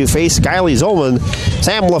 7-8-9 to face Skylie Zolman,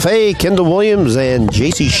 Sam LaFay, Kendall Williams, and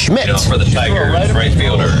J.C. Schmidt. For the Tigers, right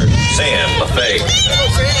fielder Sam LaFay.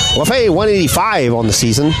 LaFay 185 on the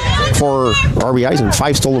season, 4 RBIs and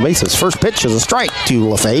 5 stolen bases. First pitch is a strike to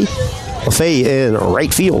LaFay. LaFay in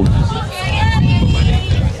right field.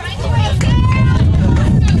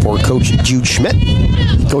 For Coach Jude Schmidt,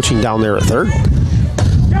 coaching down there at third.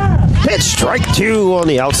 Pitch, strike 2 on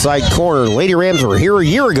the outside corner. Lady Rams were here a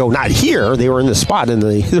year ago. Not here. They were in the spot in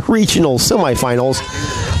the regional semifinals.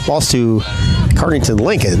 Lost to Cardington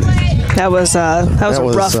Lincoln. That was a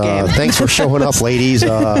rough game. Thanks for showing up, ladies.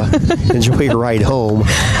 Enjoy your ride home.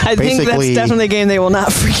 I think that's definitely a game they will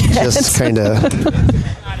not forget. Just kind of,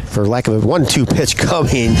 for lack of a 1-2 pitch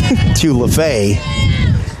coming to LaFay.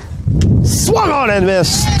 Swung on and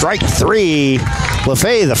missed. Strike 3.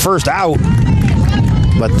 LaFay, the first out.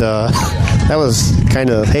 But that was kind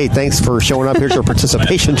of, hey, thanks for showing up. Here's your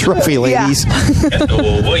participation trophy, ladies.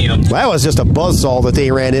 That was just a buzzsaw that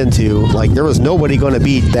they ran into. Like, there was nobody going to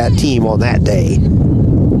beat that team on that day.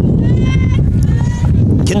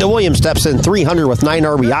 Kendall Williams steps in 300 with 9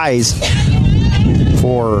 RBIs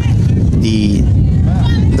for the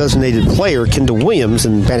designated player, Kendall Williams,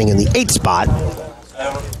 and batting in the 8th spot.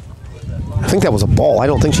 I think that was a ball. I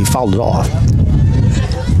don't think she fouled it off.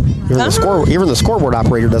 Even the scoreboard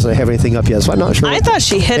operator doesn't have anything up yet, so I'm not sure. I thought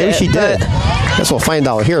she hit it. Maybe she did. Guess we'll find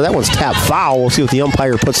out here. That one's tapped foul. We'll see what the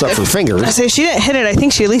umpire puts up for fingers. I say she didn't hit it. I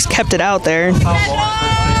think she at least kept it out there.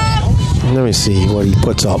 Let me see what he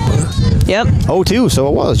puts up. Yep. 0-2, so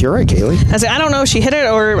it was. You're right, Kaylee. I don't know if she hit it,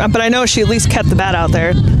 but I know she at least kept the bat out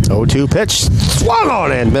there. 0-2 pitch. Swung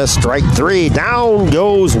on and missed. Strike 3. Down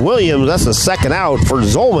goes Williams. That's the second out for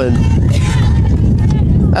Zolman.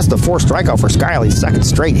 That's the 4th strikeout for Skylie, second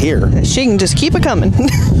straight here. She can just keep it coming.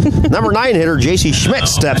 Number 9 hitter J.C. Schmidt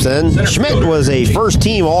steps in. Schmidt was a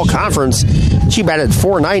first-team all-conference. She batted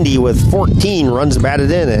 .490 with 14 runs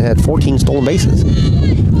batted in and had 14 stolen bases.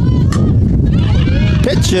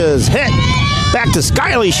 Pitch is hit. Back to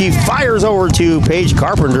Skylie. She fires over to Paige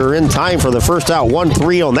Carpenter in time for the first out.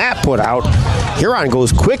 1-3 on that put out. Huron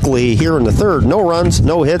goes quickly here in the third. No runs,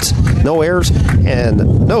 no hits, no errors,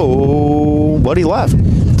 and nobody left.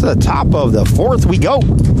 To the top of the 4th we go.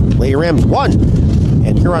 Lady Rams 1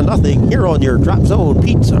 and Huron nothing here on your Drop Zone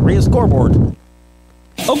Pizzeria scoreboard.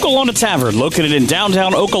 Okolona Tavern, located in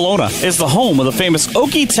downtown Okolona, is the home of the famous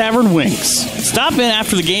Okie Tavern Wings. Stop in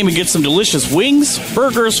after the game and get some delicious wings,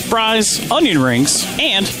 burgers, fries, onion rings,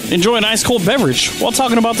 and enjoy an ice cold beverage while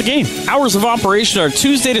talking about the game. Hours of operation are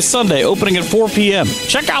Tuesday to Sunday, opening at 4 p.m.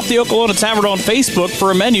 Check out the Okolona Tavern on Facebook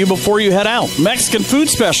for a menu before you head out. Mexican food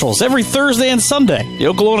specials every Thursday and Sunday. The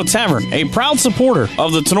Okolona Tavern, a proud supporter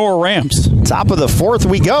of the Tinora Rams. Top of the 4th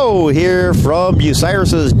we go here from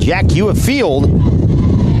Bucyrus's Jack Hewitt Field.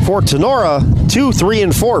 For Tinora, 2, 3,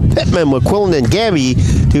 and 4, Pittman, McQuillan, and Gabby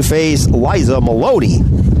to face Liza Maloney.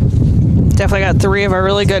 Definitely got 3 of our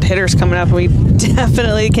really good hitters coming up. We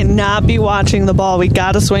definitely cannot be watching the ball. We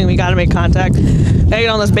got to swing. We got to make contact. Got to get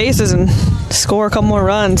on those bases and score a couple more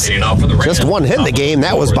runs. Just one hit in the game.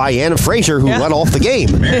 That was by Anna Frazier, who led off the game.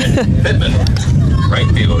 Pittman, right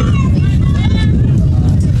fielder.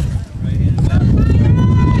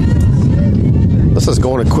 This is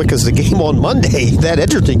going as quick as the game on Monday. That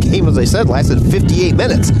Edgerton game, as I said, lasted 58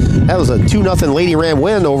 minutes. That was a 2-0 Lady Ram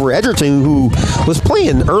win over Edgerton, who was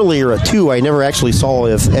playing earlier at 2. I never actually saw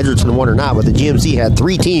if Edgerton won or not, but the GMC had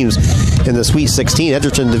 3 teams in the Sweet 16.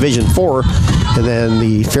 Edgerton Division 4, and then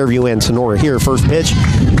the Fairview and Tinora here. First pitch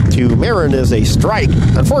to Marin is a strike.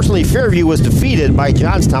 Unfortunately, Fairview was defeated by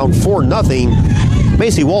Johnstown 4-0.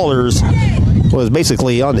 Macy Walters was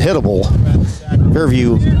basically unhittable.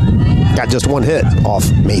 Fairview got just 1 hit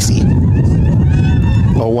off Macy.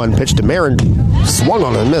 0-1 pitch to Marin. Swung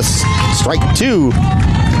on and missed. Strike 2.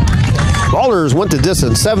 Walters went the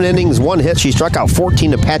distance. 7 innings, 1 hit. She struck out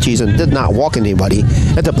 14 Apaches and did not walk anybody.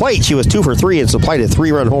 At the plate, she was 2 for 3 and supplied a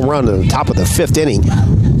 3-run home run at the top of the 5th inning.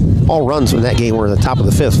 All runs in that game were at the top of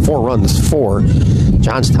the fifth. 4 runs for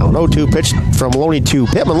Johnstown. 0-2 pitch from Maloney to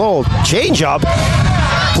Pittman. Low changeup.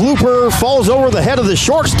 Blooper falls over the head of the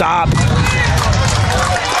shortstop.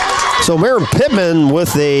 So Marin Pittman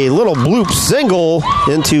with a little bloop single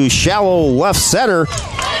into shallow left center.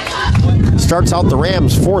 Starts out the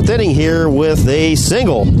Rams' 4th inning here with a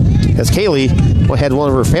single. As Kaylee had one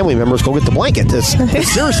of her family members go get the blanket. It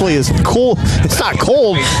seriously is cool. It's not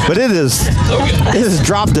cold, but it has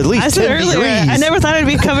dropped at least 10 degrees. I never thought I'd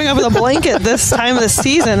be coming up with a blanket this time of the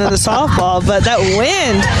season in the softball, but that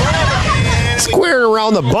wind. Squaring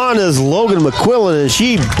around the bun is Logan McQuillan, and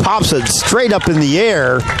she pops it straight up in the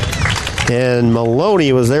air. And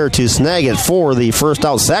Maloney was there to snag it for the first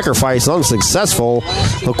out sacrifice, unsuccessful.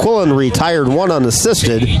 McQuillan retired 1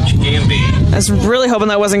 unassisted. I was really hoping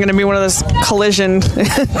that wasn't going to be one of those collision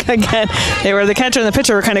again. The catcher and the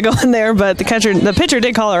pitcher were kind of going there, but the pitcher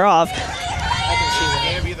did call her off.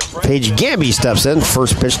 Paige Gamby steps in.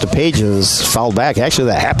 First pitch to Paige is fouled back. Actually,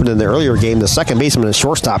 that happened in the earlier game. The second baseman and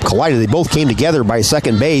shortstop collided. They both came together by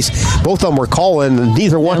second base. Both of them were calling, and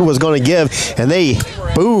neither one was going to give. And they,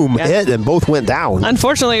 boom, hit, and both went down.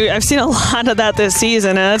 Unfortunately, I've seen a lot of that this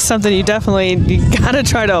season, and that's something you got to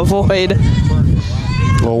try to avoid.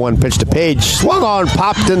 0-1 pitch to Paige. Swung on,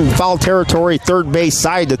 popped in foul territory, third base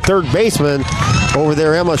side to third baseman. Over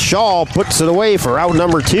there, Emma Shaw puts it away for out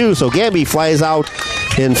number 2. So Gamby flies out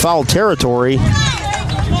in foul territory.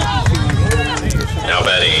 Now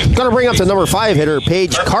batting. Going to bring up the number 5 hitter,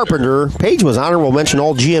 Paige Carpenter. Paige was honorable mention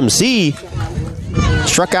all GMC.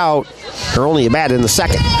 Struck out her only at bat in the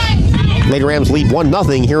second. Lady Rams lead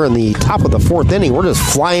 1-0 here in the top of the 4th inning. We're just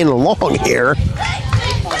flying along here.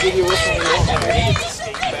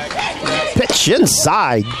 Pitch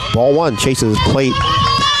inside. Ball 1 chases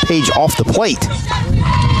Paige off the plate.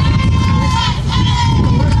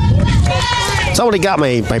 Somebody got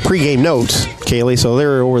my pregame notes, Kaylee, so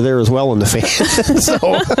they're over there as well in the fan. So,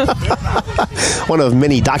 one of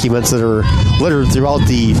many documents that are littered throughout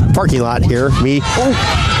the parking lot here. Me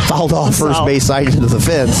fouled off first base side into the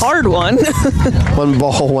fence. Hard one. 1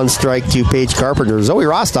 ball, 1 strike to Paige Carpenter. Zoe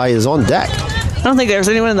Rostai is on deck. I don't think there was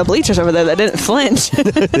anyone in the bleachers over there that didn't flinch.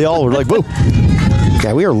 They all were like, boo.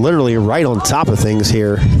 Yeah, we are literally right on top of things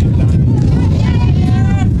here.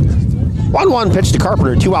 1-1 pitch to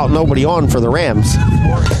Carpenter, 2 out, nobody on for the Rams.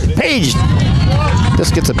 Paige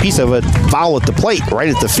just gets a piece of it, foul at the plate, right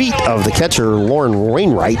at the feet of the catcher, Lauren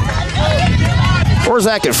Wainwright.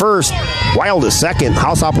 Orzak at first, Wild at second,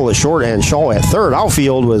 Houseapple at short, and Shaw at third.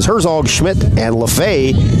 Outfield was Herzog, Schmidt, and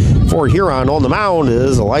LaFay. For Huron on the mound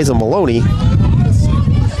is Eliza Maloney.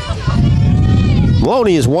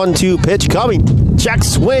 Maloney is 1-2 pitch coming. Check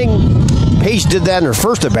swing. Paige did that in her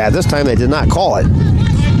first at bat. This time they did not call it.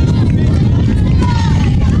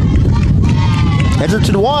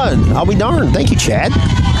 Edgerton 1. I'll be darned. Thank you, Chad.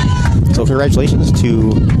 So congratulations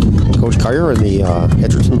to Coach Kyer and the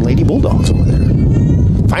Edgerton Lady Bulldogs over there.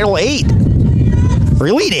 Final 8. Or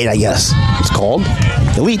Elite 8, I guess it's called.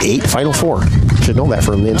 Elite 8, Final 4. Should know that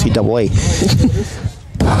from the NCAA.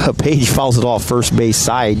 Paige fouls it off first base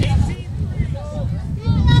side.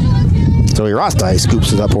 So Rostai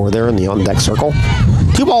scoops it up over there in the on-deck circle.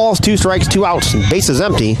 2 balls, 2 strikes, 2 outs, and bases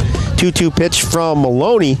empty. 2-2 pitch from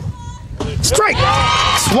Maloney. Strike!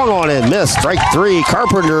 Swung on and missed. Strike 3.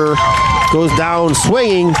 Carpenter goes down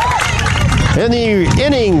swinging. In the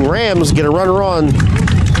inning, Rams get a runner on.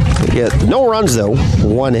 They get no runs, though.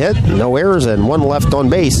 1 hit, no errors, and 1 left on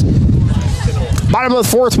base. Bottom of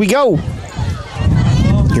the 4th we go.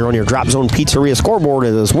 Here on your Drop Zone Pizzeria scoreboard,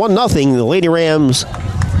 it is 1-0. The Lady Rams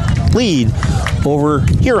lead over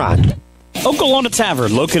Huron. Okolona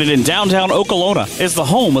Tavern, located in downtown Okolona, is the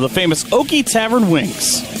home of the famous Okie Tavern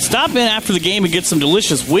wings. Stop in after the game and get some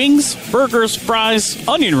delicious wings, burgers, fries,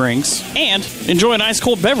 onion rings, and enjoy an ice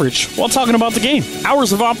cold beverage while talking about the game.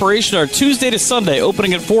 Hours of operation are Tuesday to Sunday,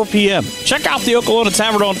 opening at 4 p.m. Check out the Okolona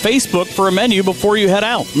Tavern on Facebook for a menu before you head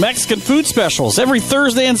out. Mexican food specials every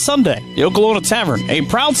Thursday and Sunday. The Okolona Tavern, a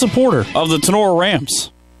proud supporter of the Tinora Rams.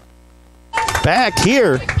 Back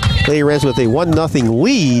here, Lady Rams with a 1-0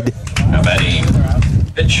 lead. Now batting,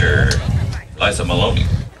 pitcher, Eliza Maloney.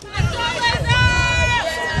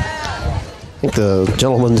 I think the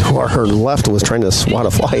gentleman to our left was trying to swat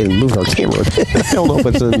a fly and move our camera. I don't know if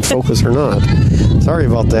it's in focus or not. Sorry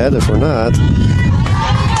about that if we're not.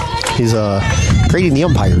 He's creating the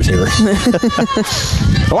umpires here.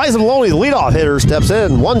 Eliza Maloney, the leadoff hitter, steps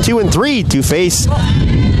in. 1, 2, and 3 to face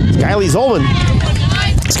Skylie Zolman.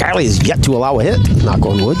 Skylie is yet to allow a hit, knock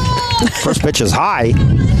on wood. First pitch is high.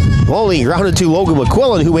 Maloney grounded to Logan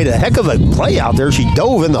McQuillan, who made a heck of a play out there. She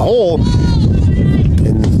dove in the hole.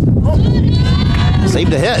 And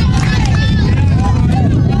saved a hit.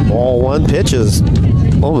 Ball one, pitch is a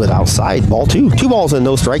little bit outside. Ball two. 2 balls and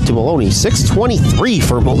no strike to Maloney. 6.23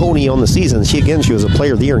 for Maloney on the season. She was a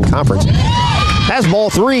player of the year in conference. That's ball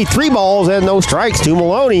 3. 3 balls and no strikes to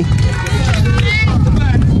Maloney.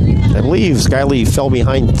 I believe Skylee fell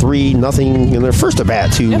behind 3-0 in their first at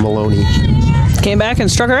bat to Maloney. Came back and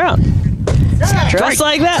struck her out. Just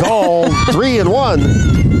like that. Call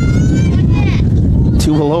 3-1.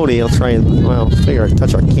 To Maloney. I'll try and, figure I'd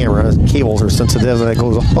touch our camera. Cables are sensitive and it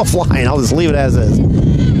goes offline. I'll just leave it as is.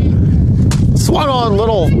 Swung on,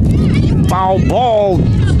 little foul ball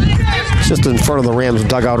just in front of the Rams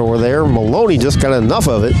dugout over there. Maloney just got enough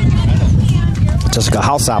of it. Jessica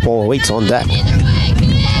Halsapple awaits on deck.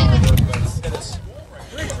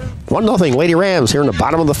 1-0 Lady Rams here in the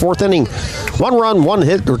bottom of the 4th inning. 1 run, 1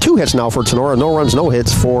 hit, or 2 hits now for Tinora. No runs, no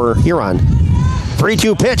hits for Huron.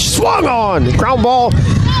 3-2 pitch, swung on, ground ball.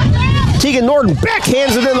 Tegan Norton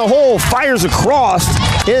backhands it in the hole, fires across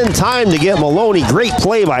in time to get Maloney. Great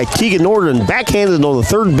play by Tegan Norton, backhanded on the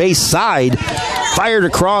third base side, fired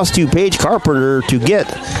across to Paige Carpenter to get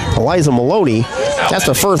Eliza Maloney. That's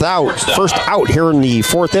the first out here in the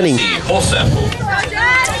 4th inning.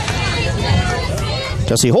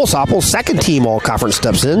 Jessie Holsapple, second team all-conference,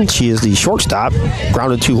 steps in. She is the shortstop,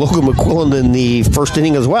 grounded to Logan McQuillan in the 1st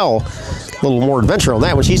inning as well. A little more adventure on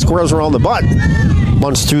that when she squares around the butt.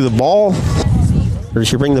 Bunts through the ball. Or did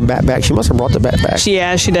she bring the bat back? She must have brought the bat back.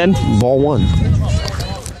 Yeah, she did. Ball 1.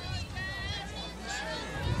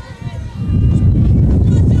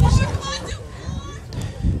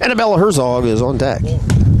 Annabella Herzog is on deck.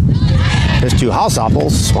 Pitch to Halsapple.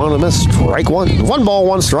 Swung and a miss. Strike 1. 1 ball,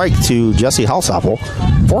 1 strike to Jessie Halsapple.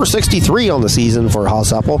 463 on the season for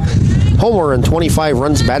Halsapple. Homer and 25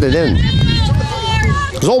 runs batted in.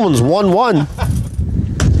 Zolman's 1-1.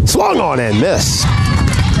 Swung on and missed.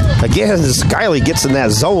 Again, Skylee gets in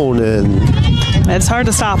that zone and it's hard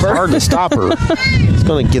to stop her. It's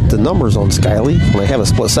going to get the numbers on Skylee. When I have a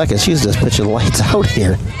split second, she's just pitching lights out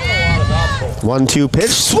here. 1-2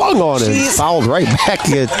 pitch, swung on and fouled right back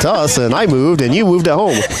at us, and I moved and you moved at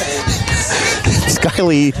home.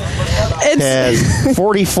 Skylee has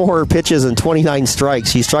 44 pitches and 29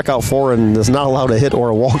 strikes. She struck out 4 and is not allowed to hit or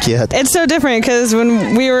a walk yet. It's so different because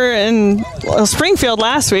when we were in Springfield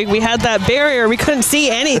last week, we had that barrier. We couldn't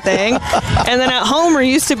see anything. And then at home, we're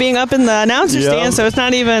used to being up in the announcer stand, so it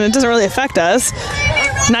doesn't really affect us.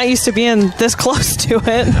 Not used to being this close to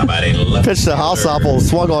it. Pitch to Halsapple,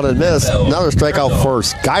 swung on and missed. Another strikeout for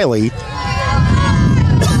Skylee.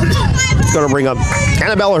 Going to bring up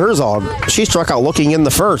Annabella Herzog. She struck out looking in the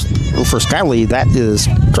 1st. And for Skylee, that is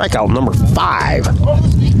strikeout number 5.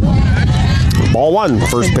 Ball 1,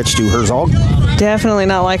 first pitch to Herzog. Definitely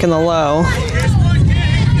not liking the low.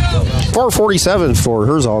 447 for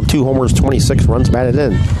Herzog. 2 homers, 26 runs batted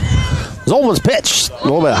in. Zolman's pitch, a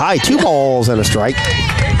little bit high. 2 balls and a strike.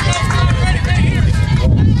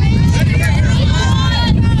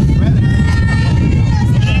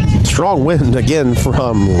 Strong wind again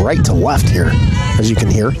from right to left here, as you can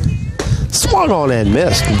hear. Swung on and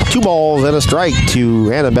missed. 2 balls and a strike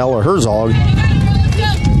to Annabella Herzog.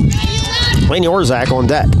 Lainey Orzak on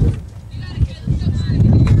deck.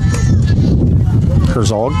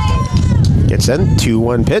 Herzog gets in.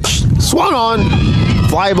 2-1 pitch. Swung on.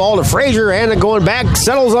 Fly ball to Frazier. Anna going back.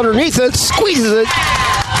 Settles underneath it. Squeezes it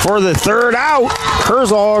for the 3rd out.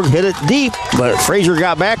 Herzog hit it deep, but Frazier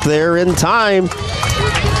got back there in time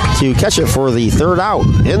to catch it for the 3rd out.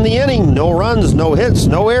 In the inning, no runs, no hits,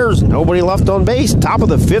 no errors, nobody left on base. Top of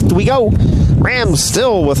the 5th we go. Rams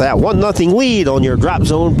still with that 1-0 lead on your Drop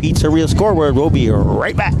Zone Pizzeria scoreboard. We'll be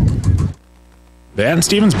right back. The At &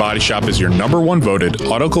 Stevens Body Shop is your #1 voted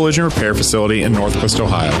auto collision repair facility in Northwest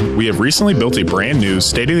Ohio. We have recently built a brand new,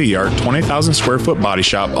 state-of-the-art 20,000 square foot body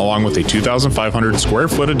shop along with a 2,500 square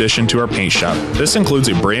foot addition to our paint shop. This includes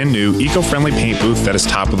a brand new, eco-friendly paint booth that is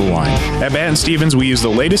top of the line. At At & Stevens, we use the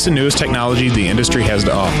latest and newest technology the industry has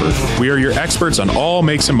to offer. We are your experts on all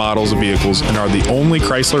makes and models of vehicles and are the only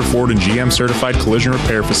Chrysler, Ford, and GM certified collision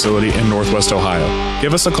repair facility in Northwest Ohio.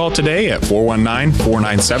 Give us a call today at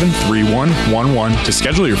 419-497-3111 to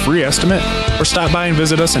schedule your free estimate or stop by and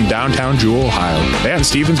visit us in downtown Jewell, Ohio. At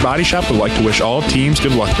Stevens Body Shop would like to wish all teams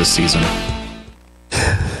good luck this season.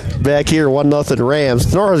 Back here, 1-0 Rams.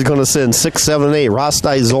 Tinora's going to send 6, 7, 8.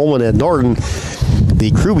 Rostai, Zolman, and Norton. The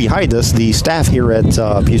crew behind us, the staff here at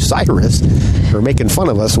Bucyrus, are making fun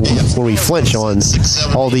of us when we flinch on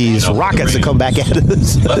all these rockets that come back at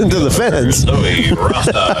us into the fence.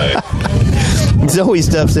 Zoe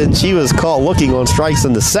steps in. She was caught looking on strikes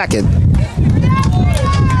in the 2nd.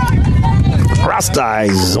 Rostai,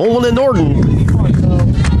 Zolman, and Norton.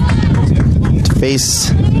 face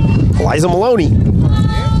Eliza Maloney.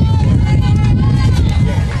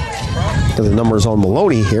 Get the numbers on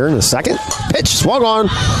Maloney here in a second. Pitch swung on.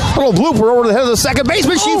 Little blooper over the head of the second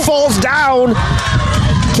baseman. She falls down.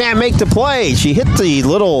 Can't make the play. She hit the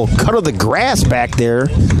little cut of the grass back there.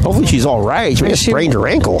 Hopefully she's all right. She may have sprained her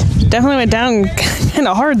ankle. Definitely went down kind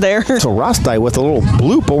of hard there. So Rostai with a little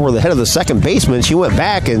bloop over the head of the second baseman. She went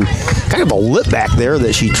back and kind of a lip back there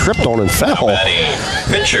that she tripped on and fell.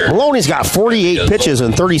 Pitcher. Maloney's got 48 pitches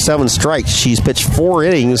and 37 strikes. She's pitched 4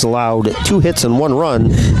 innings, allowed 2 hits and 1 run.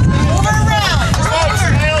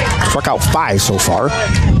 Struck out 5 so far.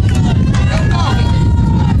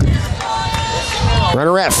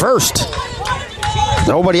 Runner at first.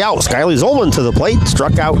 Nobody out. Skylie Zolman to the plate.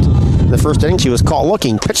 Struck out in the first inning. She was caught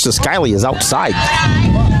looking. Pitch to Skylie is outside.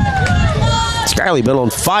 Skylie been on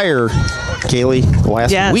fire, Kaylee,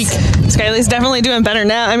 last week. Skylie's definitely doing better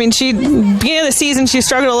now. I mean, beginning of the season, she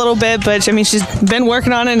struggled a little bit, but I mean, she's been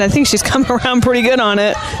working on it, and I think she's come around pretty good on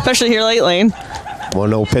it, especially here lately.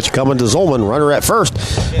 1-0 pitch coming to Zolman. Runner at first.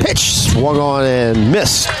 Pitch swung on and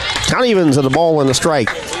missed. Count evens of the ball and the strike.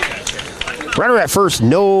 Runner at first.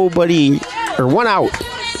 Nobody, or 1 out.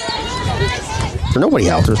 Or nobody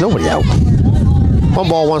out. There's nobody out. 1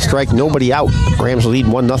 ball, 1 strike, nobody out. Rams lead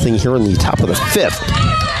 1-0 here in the top of the 5th.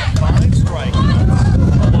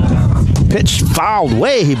 Pitch fouled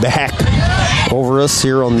way back over us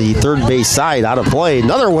here on the third base side, out of play.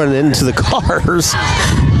 Another one into the cars.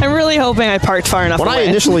 I'm really hoping I parked far enough When away. I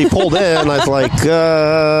initially pulled in, I was like,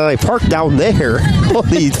 I parked down there on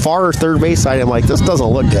the far third base side. I'm like, this doesn't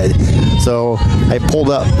look good. So I pulled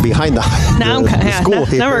up behind the school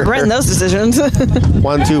here. Now we're regretting those decisions.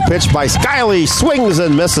 1-2 pitch by Skylie. Swings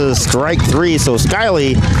and misses. Strike 3. So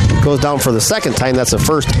Skylie goes down for the second time. That's the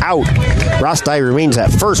first out. Rostai remains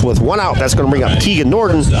at first with 1 out. That's going to bring up Keegan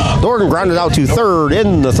Norton. Norton grounded out to third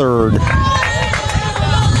in the third.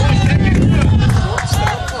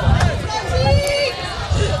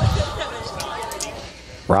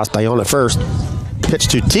 Rostai on at first. Pitch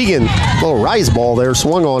to Teagan. Little rise ball there.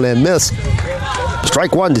 Swung on and missed.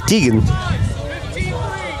 Strike 1 to Teagan.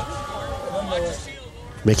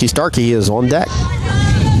 Mickey Starkey is on deck.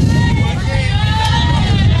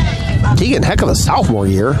 Teagan, heck of a sophomore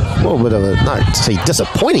year. A little bit of a, not to say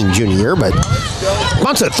disappointing junior year, but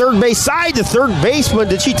bunts at third base side to third baseman.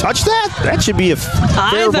 Did she touch that? That should be a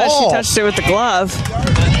fair ball. I thought she touched it with the glove.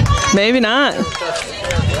 Maybe not.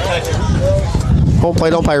 Home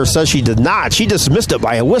plate umpire says she did not. She dismissed it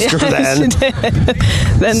by a whisker then. She did.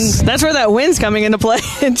 Then that's where that wind's coming into play.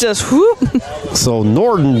 It just whoop. So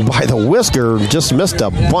Norton, by the whisker, just missed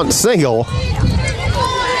a bunt single.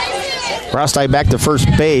 Rostai back to first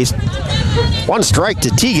base. 1 strike to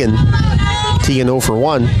Teagan. Teagan 0 for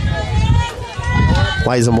 1.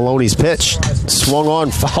 Liza Maloney's pitch. Swung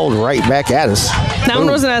on, fouled right back at us. That one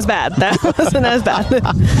wasn't as bad. That wasn't as bad.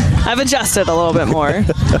 I've adjusted a little bit more.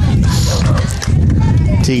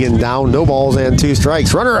 Teagan down, no balls and 2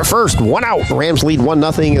 strikes. Runner at first, 1 out. Rams lead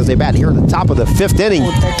 1-0 as they bat here in the top of the 5th inning.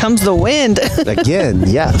 There comes the wind. Again,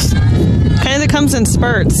 yes. Kind of comes in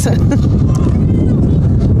spurts.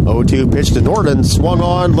 0-2 pitch to Norton. Swung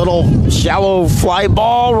on, little shallow fly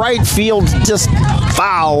ball. Right field, just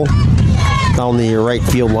foul down the right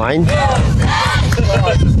field line.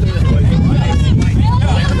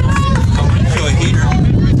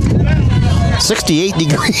 68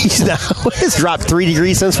 degrees now. It's dropped 3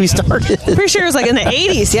 degrees since we started. Pretty sure it was like in the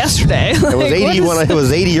 80s yesterday. It was 80 when it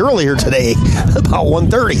was 80 earlier today, about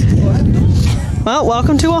 1:30. Well,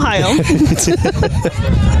 welcome to Ohio.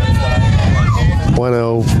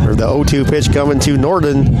 1-0, or the 0-2 pitch coming to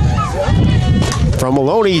Norton from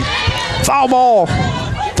Maloney. Foul ball,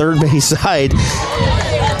 third base side.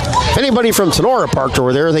 If anybody from Tinora parked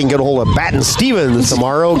over there, they can get a hold of Batten Stevens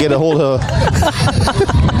tomorrow. Get a hold of...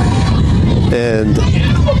 and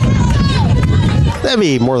they'd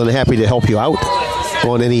be more than happy to help you out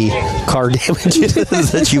on any car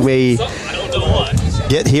damages that you may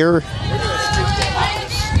get here.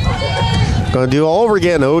 Going to do all over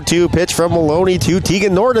again. 0-2 pitch from Maloney to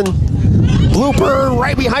Teagan Norton. Blooper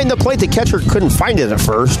right behind the plate. The catcher couldn't find it at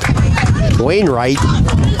first. Wainwright.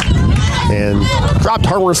 And dropped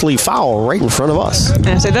harmlessly foul right in front of us.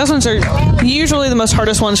 And so those ones are usually the most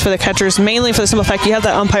hardest ones for the catchers, mainly for the simple fact you have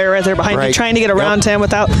that umpire right there behind you trying to get around him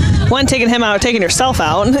without, one, taking him out, taking yourself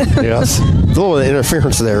out. Yes. A little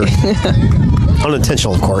interference there.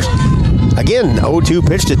 Unintentional, of course. Again, 0-2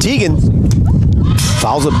 pitch to Teagan.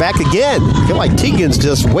 Fouls it back again. I feel like Teagan's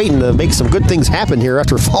just waiting to make some good things happen here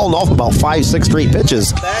after falling off about 5-6 straight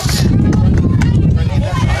pitches.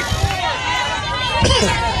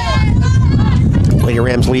 Lady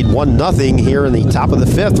Rams lead 1-0 here in the top of the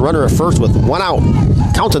 5th. Runner at first with 1 out.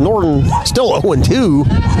 Count to Norton, still 0-2.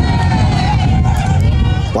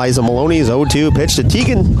 Liza Maloney's 0-2 pitch to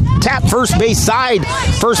Tegan. Tap first base side.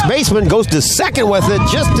 First baseman goes to second with it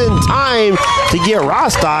just in time to get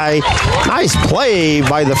Rostai. Nice play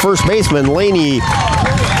by the first baseman, Laney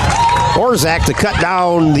Orzak, to cut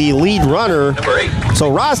down the lead runner. So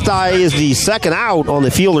Rostai is the second out on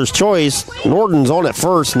the fielder's choice. Norton's on at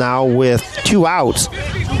first now with 2 outs.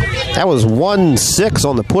 That was 1-6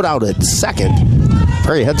 on the put out at second.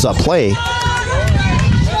 Very heads-up play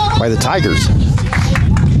by the Tigers.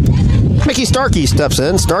 Mickey Starkey steps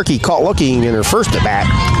in. Starkey caught looking in her first at bat.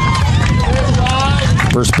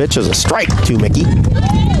 First pitch is a strike to Mickey.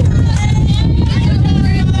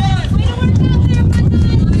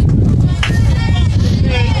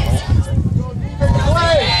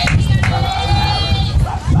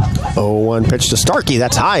 Oh, 1 pitch to Starkey.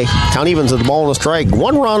 That's high. Count evens at the ball and a strike.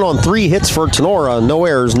 1 run on 3 hits for Tinora. No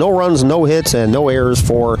errors, no runs, no hits, and no errors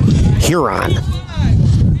for Huron.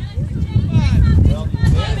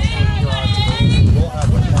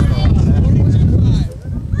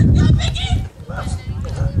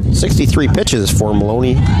 63 pitches for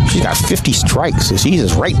Maloney. She's got 50 strikes, so she's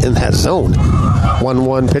just right in that zone.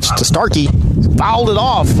 1-1 pitch to Starkey. Fouled it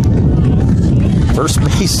off. First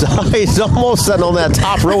base side, almost sitting on that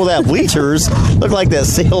top row of that bleachers. Looked like that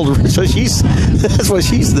sailed. So that's what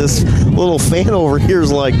she's, this little fan over here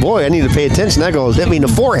is like, boy, I need to pay attention. That goes, hit me in the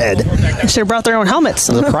forehead. They should have brought their own helmets.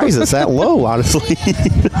 The price is that low, honestly.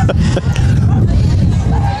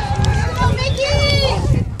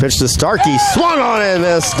 Pitch to Starkey, swung on and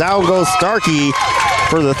missed. Down goes Starkey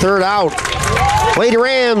for the 3rd out. Lady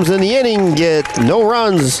Rams in the inning get no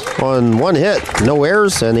runs on 1 hit, no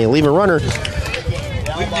errors, and they leave a runner.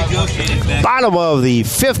 Bottom of the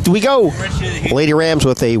 5th we go. Lady Rams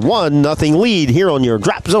with a 1-0 lead here on your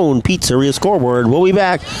Drop Zone Pizzeria scoreboard. We'll be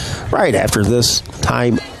back right after this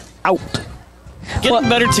time out. Getting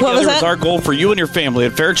better together is our goal for you and your family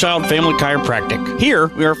at Fairchild Family Chiropractic. Here,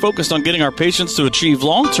 we are focused on getting our patients to achieve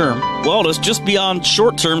long-term wellness just beyond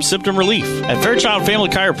short-term symptom relief. At Fairchild Family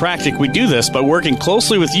Chiropractic, we do this by working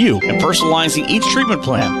closely with you and personalizing each treatment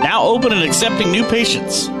plan. Now open and accepting new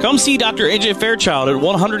patients. Come see Dr. AJ Fairchild at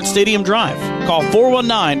 100 Stadium Drive. Call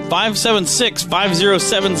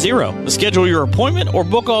 419-576-5070 to schedule your appointment or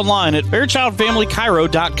book online at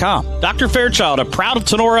FairchildFamilyChiro.com. Dr. Fairchild, a proud of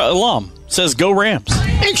Tinora alum, says go Rams.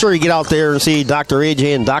 Make sure you get out there and see Dr.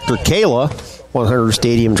 AJ and Dr. Kayla, 100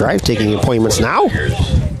 Stadium Drive, taking appointments now.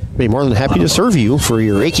 Be more than happy to serve you for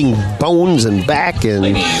your aching bones and back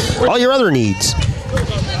and all your other needs.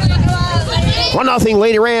 1-0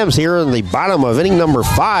 Lady Rams here in the bottom of inning number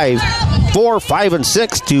 5. 4, 5, and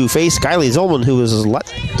 6 to face Skylie Zolman, who is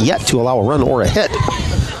yet to allow a run or a hit.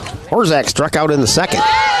 Orzak struck out in the 2nd.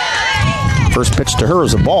 First pitch to her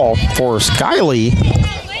is a ball for Skylie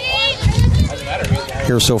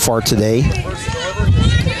here so far today.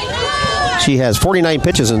 She has 49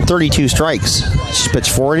 pitches and 32 strikes. She's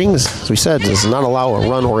pitched 4 innings. As we said, does not allow a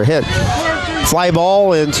run or a hit. Fly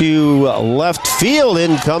ball into left field.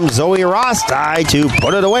 In comes Zoe Rostai to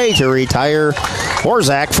put it away to retire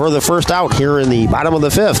Orzak for the 1st out here in the bottom of the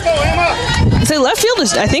 5th. So left field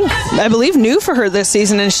is, I believe, new for her this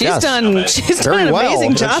season, and she's done an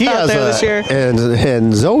amazing job out there this year.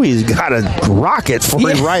 And Zoe's got a rocket for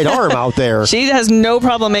a right arm out there. She has no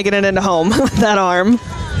problem making it into home with that arm.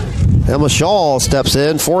 Emma Shaw steps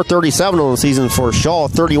in, 437 on the season for Shaw,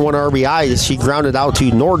 31 RBIs. She grounded out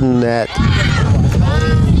to Norton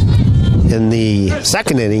in the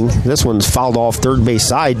 2nd inning. This one's fouled off third base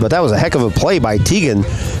side, but that was a heck of a play by Tegan.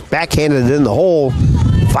 Backhanded it in the hole,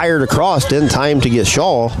 fired across in time to get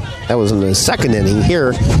Shaw. That was in the 2nd inning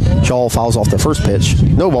here. Shaw fouls off the first pitch.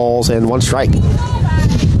 No balls and 1 strike.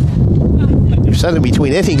 You're set in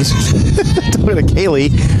between innings. Talking to Kaylee.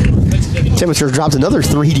 Temperature dropped another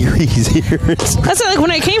 3 degrees here. That's like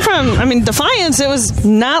when I came from, Defiance, it was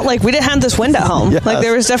not like we didn't have this wind at home. Yes. Like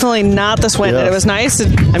there was definitely not this wind. Yes. And it was nice.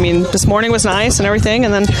 This morning was nice and everything.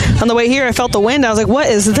 And then on the way here, I felt the wind. I was like, what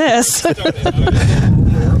is this?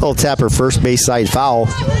 Little tapper first base side foul.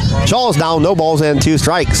 Shaw's down, no balls and 2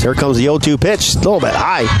 strikes. Here comes the 0-2 pitch, a little bit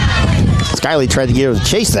high. Skylie tried to get her to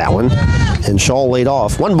chase that one, and Shaw laid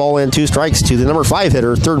off. 1 ball and 2 strikes to the number 5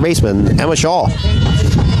 hitter, third baseman, Emma Shaw.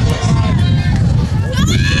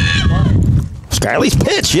 Skylie's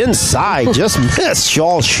pitch inside, just missed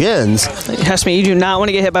Shaw's shins. Trust me, you do not want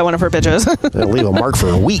to get hit by one of her pitches. It'll leave a mark for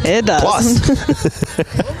a week. It does. Plus.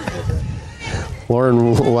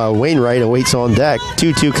 Lauren Wainwright awaits on deck.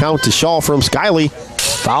 2-2 count to Shaw from Skylie.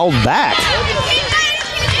 Fouled back.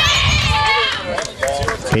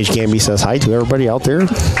 Paige Gamby says hi to everybody out there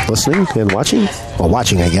listening and watching. Well,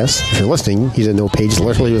 watching, I guess. If you're listening, you didn't know Paige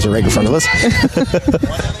literally was right in front of us.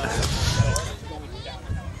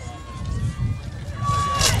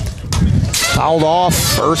 Fouled off,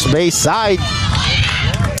 first base side.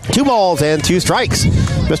 2 balls and 2 strikes.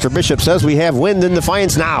 Mr. Bishop says we have wind in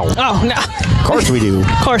Defiance now. Oh, no. Of course we do.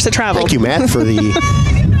 Of course it traveled. Thank you, Matt, for the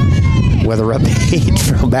weather update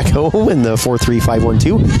from back home in the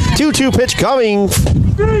 4-3-5-1-2. 2-2 pitch coming.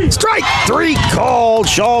 Strike 3 called.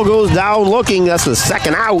 Shaw goes down looking. That's the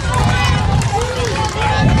second out.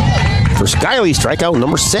 For Skyley, strikeout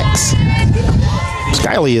number 6.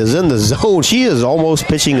 Skyley is in the zone. She is almost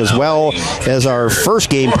pitching as well as our first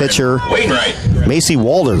game pitcher, Macy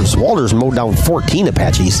Walters. Walters mowed down 14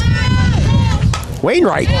 Apaches.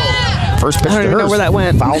 Wainwright. First pitch to her. I don't even know where that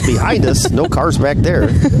went. Fouled behind us. No cars back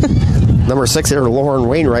there. Number 6 hitter, Lauren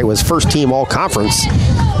Wainwright, was first team all-conference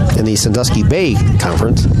in the Sandusky Bay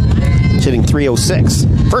Conference, hitting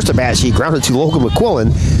 .306. First at bat, she grounded to Logan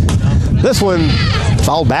McQuillan. This one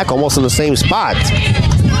fouled back almost in the same spot.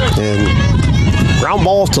 And ground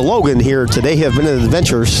balls to Logan here today have been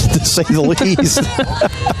adventures, to say the least.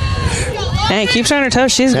 Hey, keeps her on her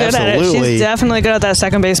toes. She's good at it. She's definitely good at that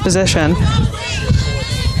second base position.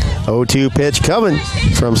 0-2 pitch coming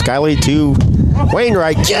from Skyley to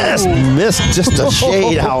Wainwright. Just missed just a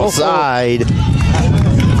shade outside.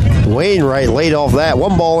 Wainwright laid off that.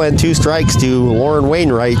 1 ball and 2 strikes to Lauren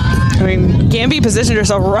Wainwright. I mean, Gamby positioned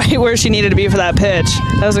herself right where she needed to be for that pitch.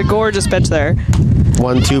 That was a gorgeous pitch there.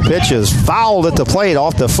 1-2 pitch is fouled at the plate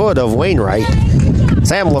off the foot of Wainwright.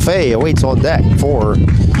 Sam LaFay awaits on deck for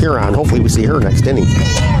Huron. Hopefully we see her next inning.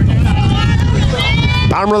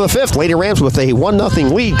 Bottom of the 5th, Lady Rams with a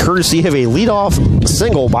 1-0 lead, courtesy of a leadoff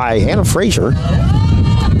single by Anna Frazier.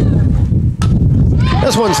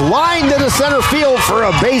 This one's lined into center field for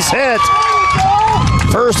a base hit.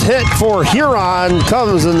 First hit for Huron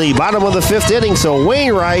comes in the bottom of the 5th inning, so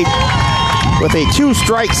Wainwright with a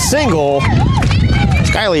 2-strike single.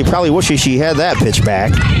 Skyley probably wishes she had that pitch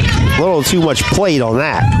back. A little too much plate on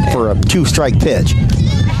that for a 2-strike pitch.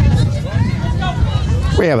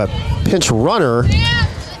 We have a pinch runner,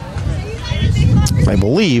 I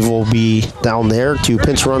believe, will be down there to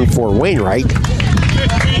pinch run for Wainwright.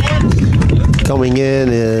 Coming in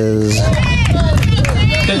is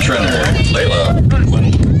pinch runner,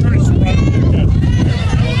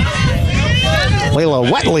 Layla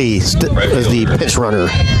Wetley is the pitch runner.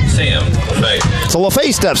 Sam LaFay. So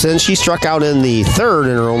LaFay steps in. She struck out in the 3rd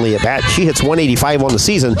in her only at bat. She hits 185 on the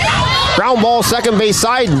season. Ground ball, second base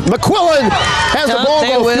side. McQuillan has the ball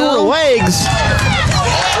go through her legs.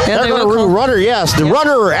 Yeah, They're going to runner, yes. The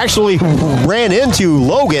runner actually ran into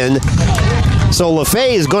Logan. So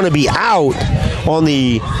LaFay is going to be out on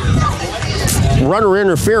the runner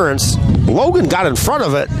interference. Logan got in front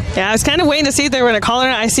of it. Yeah, I was kind of waiting to see if they were going to call her.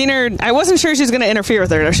 I seen her. I wasn't sure she was going to interfere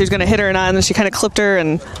with her, if she was going to hit her or not, and then she kind of clipped her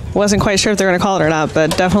and wasn't quite sure if they were going to call it or not,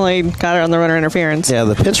 but definitely got her on the runner interference. Yeah,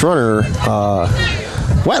 the pinch runner,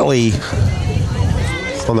 Wetley,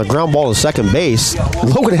 on the ground ball to second base.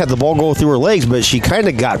 Logan had the ball go through her legs, but she kind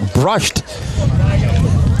of got brushed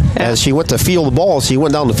as she went to field the ball. She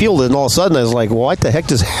went down the field, and all of a sudden I was like, well, what the heck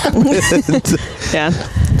just happened? Yeah.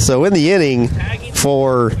 So in the inning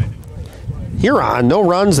for Huron, no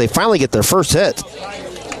runs. They finally get their first hit.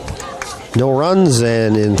 No runs,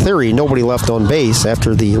 and in theory, nobody left on base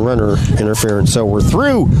after the runner interference. So we're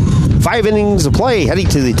through 5 innings of play, heading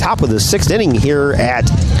to the top of the 6th inning here at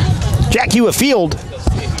Jack Hewitt Field.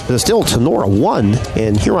 It's still Tinora 1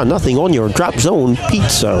 and Huron 0 on your Drop Zone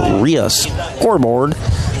Pizzeria scoreboard.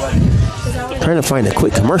 Trying to find a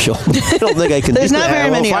quick commercial. I don't think I can There's do not that.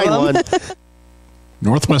 very many I'll find of them. one.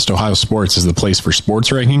 Northwest Ohio Sports is the place for sports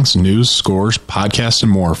rankings, news, scores, podcasts,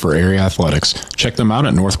 and more for area athletics. Check them out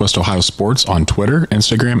at Northwest Ohio Sports on Twitter,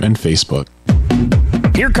 Instagram, and Facebook.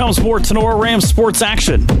 Here comes more Tinora Rams sports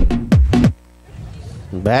action.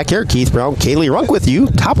 Back here, Keith Brown, Kaylee Runk with you.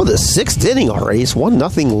 Top of the 6th inning already. It's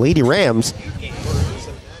 1-0 Lady Rams.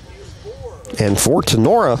 And for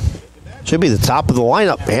Tinora, should be the top of the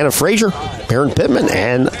lineup. Hannah Frazier, Barron Pittman,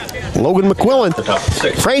 and Logan McQuillan.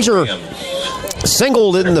 Frazier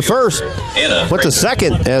singled in the first, went to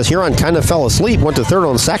second as Huron kind of fell asleep, went to third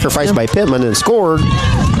on sacrifice by Pittman and scored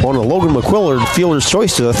on a Logan McQuillard fielder's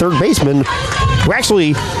choice to the third baseman, who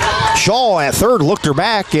actually, Shaw at third looked her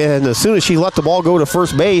back, and as soon as she let the ball go to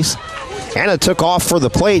first base, Anna took off for the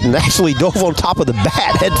plate and actually dove on top of the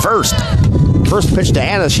bat head first. First pitch to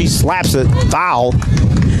Anna, she slaps it foul,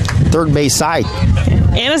 third base side.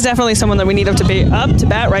 Anna's definitely someone that we need up to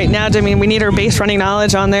bat right now. I mean, we need her base running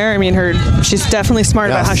knowledge on there. I mean, she's definitely smart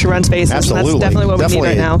about how she runs bases. Absolutely. And that's definitely what we need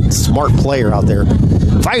right now. Smart player out there.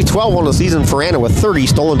 5-12 on the season for Anna with 30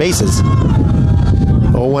 stolen bases.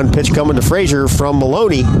 0-1 pitch coming to Frazier from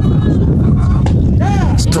Maloney.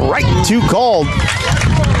 Strike 2 called.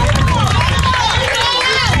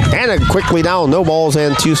 Anna quickly down, no balls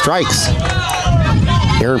and 2 strikes.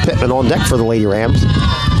 Aaron Pittman on deck for the Lady Rams. Just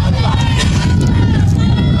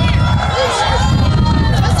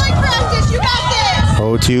like practice, you got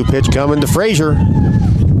this. 0-2 pitch coming to Frazier.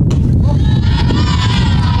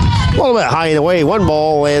 A little bit high and away, 1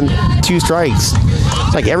 ball and 2 strikes.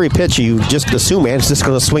 It's like every pitch you just assume Anna's just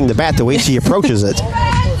going to swing the bat the way she approaches it.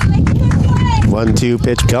 1-2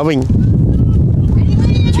 pitch coming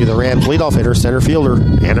to the Rams leadoff hitter, center fielder,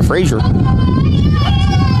 Anna Frazier.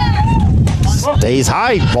 Stays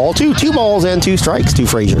high, ball 2, 2 balls and 2 strikes to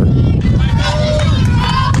Frazier.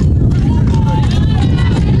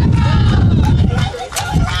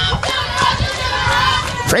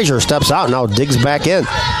 Frazier steps out, now digs back in.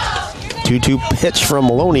 2-2 pitch from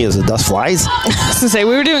Maloney as the dust flies. I was going to say,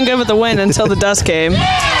 we were doing good with the wind until the dust came.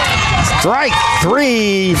 Strike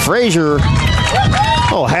 3, Frazier.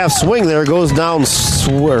 Oh, half swing there, goes down,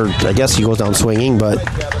 or I guess he goes down swinging, but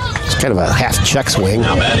it's kind of a half check swing.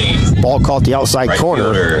 Ball caught the outside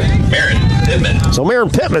corner. So Maren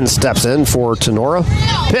Pittman steps in for Tinora.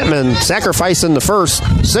 Pittman sacrificed in the first,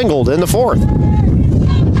 singled in the fourth.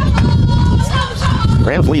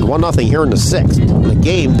 Rams lead 1-0 here in the 6th. A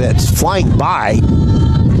game that's flying by,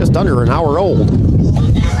 just under an hour old.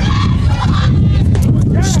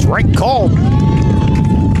 Strike called.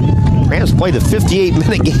 Rams played a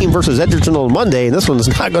 58-minute game versus Edgerton on Monday, and this one's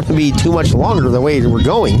not going to be too much longer the way we're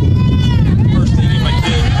going. First inning, my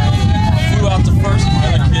kid flew out to first,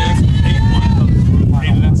 my other kid ate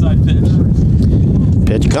an inside pitch.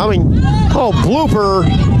 Pitch coming. Oh, blooper.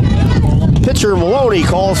 Pitcher Maloney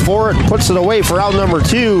calls for it, puts it away for out number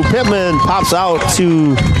 2. Pittman pops out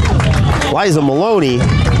to Liza Maloney.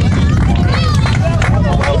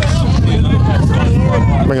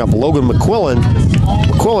 Bring up Logan McQuillan.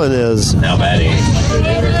 McQuillan is Now batting.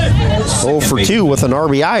 0-for-2 with an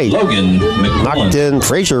RBI. Logan McQuillan. Knocked in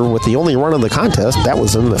Frazier with the only run of the contest. That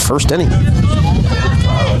was in the first inning.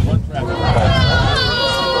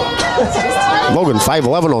 Logan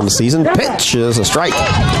 5'11" on the season. Pitch is a strike.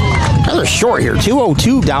 Rather short here.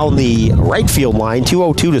 202 down the right field line.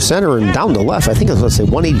 202 to center and down to left. I think I was going to say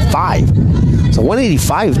 185. So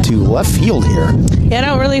 185 to left field here. Yeah, I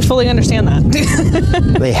don't really fully understand that.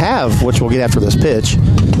 They have, which we'll get after this pitch,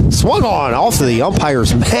 swung on off the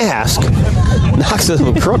umpire's mask. Knocks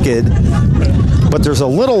him crooked. But there's a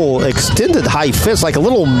little extended high fence, like a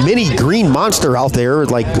little mini green monster out there,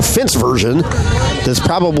 like fence version, that's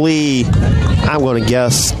probably, I'm going to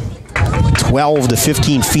guess, 12 to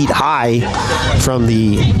 15 feet high from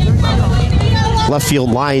the left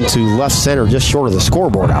field line to left center, just short of the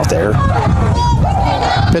scoreboard out there.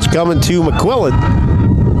 Pitch coming to McQuillan.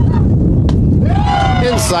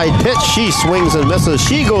 Inside pitch, she swings and misses.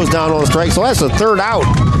 She goes down on strike, so that's the 3rd out.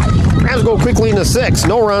 Rams go quickly into 6.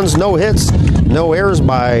 No runs, no hits, no errors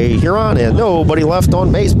by Huron, and nobody left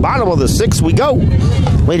on base. Bottom of the 6th we go.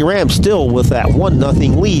 Lady Rams still with that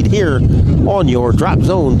 1-0 lead here on your Drop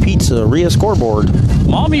Zone Pizzeria scoreboard.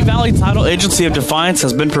 Maumee Valley Title Agency of Defiance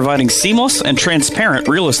has been providing seamless and transparent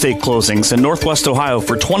real estate closings in Northwest Ohio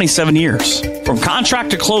for 27 years. From contract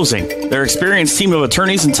to closing, their experienced team of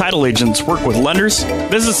attorneys and title agents work with lenders,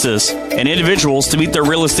 businesses, and individuals to meet their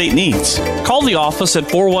real estate needs. Call the office at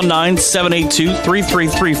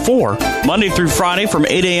 419-782-3334, Monday through Friday from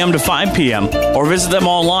 8 a.m. to 5 p.m., or visit them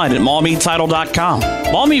online at MaumeeTitle.com.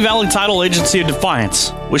 Maumee Valley Title Agency of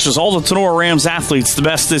Defiance wishes all the Tinora Rams athletes the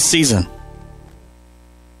best this season.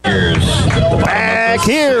 Back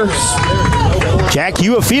here. Jack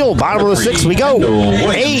U of Field, bottom of the 6th we go.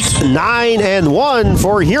 8, 9, and 1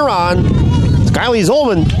 for Huron. Skylie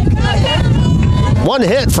Zolman. 1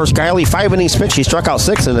 hit for Skylie, 5 innings pitched. She struck out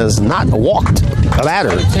 6 and has not walked a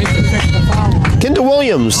batter. Kendall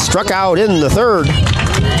Williams struck out in the 3rd.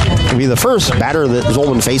 Will be the first batter that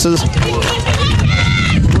Zolman faces.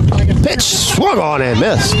 Pitch swung on and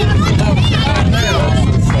missed.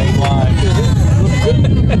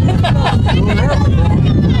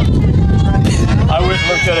 I went and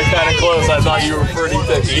looked at it kind of close. I thought you were pretty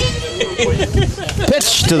picky.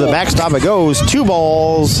 Pitch to the backstop it goes. 2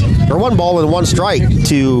 balls, or 1 ball and 1 strike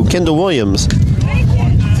to Kendall Williams.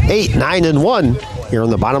 8, 9, and 1 here on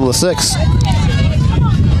the bottom of the 6th.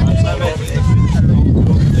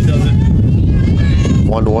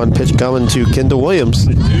 1-1 pitch coming to Kendall Williams.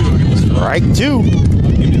 Strike 2.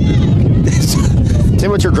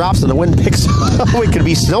 Temperature drops and the wind picks up. It could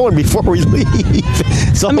be snowing before we leave.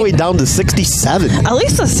 It's all the way down to 67. At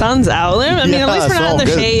least the sun's out. I mean, at least we're not in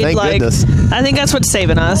the shade. Thank goodness. I think that's what's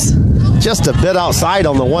saving us. Just a bit outside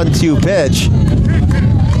on the 1-2 pitch.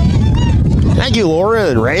 Thank you, Laura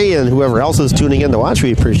and Ray and whoever else is tuning in to watch.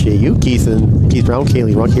 We appreciate you. Keith Brown,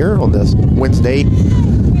 Kaylee Run here on this Wednesday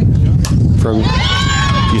from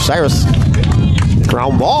Bucyrus.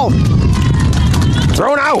 Ground ball.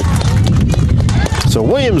 Thrown out. So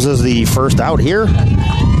Williams is the first out here.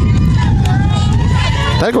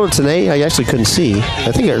 Did I go to Tanae? I actually couldn't see.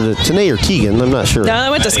 I think it was Tanae or Tegan. I'm not sure. No, I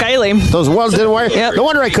went to Skylee. Those ones didn't work? Yep. No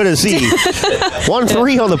wonder I couldn't see.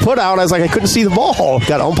 1-3 on the put out. I was like, I couldn't see the ball.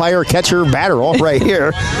 Got umpire, catcher, batter all right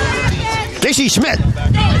here. Casey Schmidt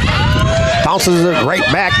bounces it right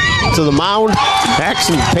back to the mound.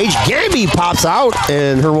 Paxton Paige Gamby pops out,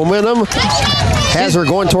 and her momentum has her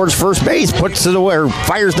going towards first base. Puts it away,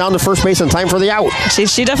 fires down to first base in time for the out. She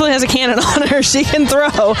definitely has a cannon on her. She can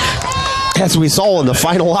throw. As we saw in the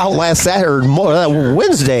final out last Saturday,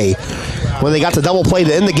 Wednesday, when they got the double play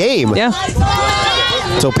to end the game. Yeah.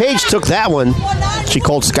 So Paige took that one. She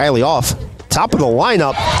called Skyley off. Top of the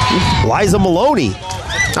lineup, Liza Maloney.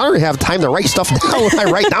 I don't even have time to write stuff down. I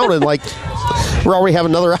write down and like, we already have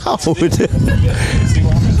another out.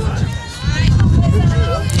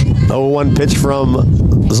 0-1 pitch from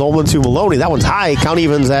Zolman to Maloney. That one's high. Count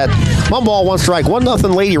evens at 1 ball, 1 strike.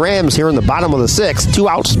 1-0 Lady Rams here in the bottom of the 6th. 2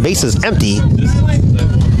 outs, bases empty.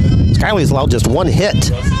 Skyley's allowed just 1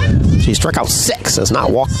 hit. She struck out 6, has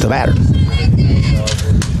not walked the batter.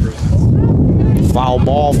 Foul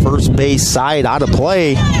ball, first base side, out of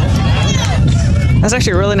play. That's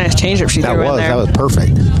actually a really nice changeup she threw in there. That was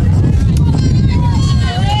perfect.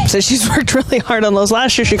 So she's worked really hard on those.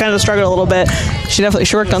 Last year she kind of struggled a little bit. She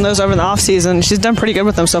worked on those over in the offseason. She's done pretty good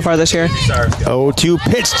with them so far this year. 0-2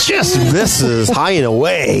 pitch just misses high and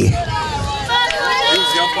away.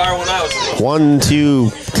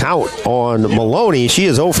 1-2 count on Maloney. She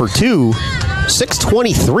is 0 for 2.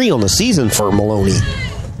 623 on the season for Maloney.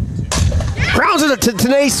 Grounds it to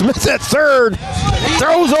Tanae Smith at third.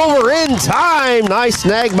 Throws over in time. Nice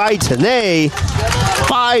snag by Tanae.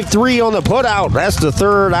 5-3 on the putout. That's the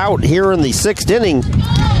third out here in the 6th inning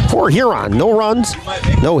for Huron. No runs,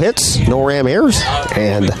 no hits, no ram errors,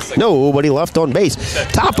 and nobody left on base.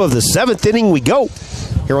 Top of the 7th inning we go.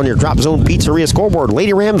 Here on your Drop Zone Pizzeria scoreboard,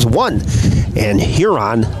 Lady Rams 1 and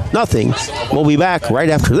Huron nothing. We'll be back right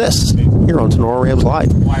after this here on Tinora Rams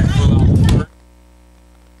Live.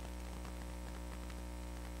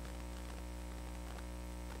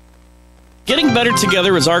 Getting better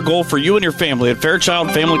together is our goal for you and your family at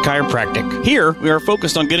Fairchild Family Chiropractic. Here, we are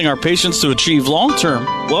focused on getting our patients to achieve long-term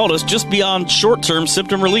wellness just beyond short-term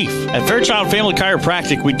symptom relief. At Fairchild Family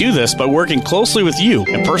Chiropractic, we do this by working closely with you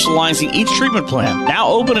and personalizing each treatment plan. Now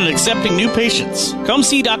open and accepting new patients. Come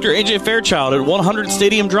see Dr. AJ Fairchild at 100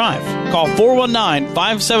 Stadium Drive. Call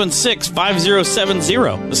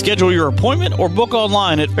 419-576-5070 to schedule your appointment or book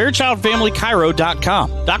online at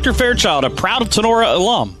FairchildFamilyChiro.com. Dr. Fairchild, a proud Tinora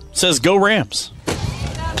alum, says go Rams.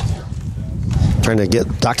 Trying to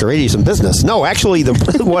get Dr. AJ some business. No, actually,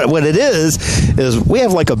 what it is we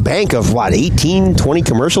have like a bank of, 18, 20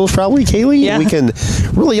 commercials probably, Kaylee? Yeah. We can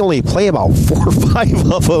really only play about 4 or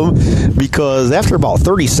 5 of them because after about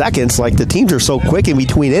 30 seconds, like the teams are so quick in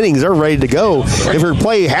between innings, they're ready to go. If you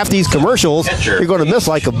play half these commercials, you're going to miss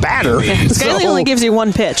like a batter. Skylee only gives you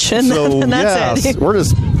 1 pitch, and that's it. We're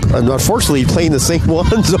just unfortunately playing the same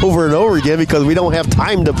ones over and over again because we don't have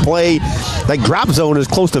time to play. Like Drop Zone is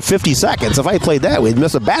close to 50 seconds. If I played that, we'd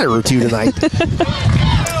miss a batter or 2 tonight.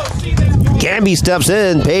 Gamby steps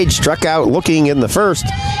in. Paige struck out looking in the 1st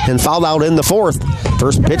and fouled out in the 4th.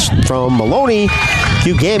 First pitch from Maloney.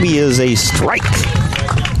 Hugh Gamby is a strike.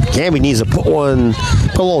 Gamby needs to put a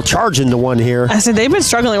little charge into one here. I said they've been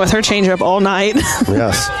struggling with her changeup all night.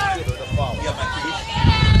 Yes.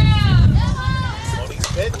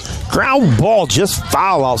 Ground ball just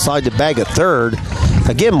foul outside the bag at third.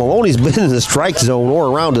 Again, Maloney's been in the strike zone or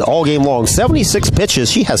around it all game long. 76 pitches.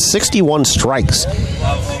 She has 61 strikes.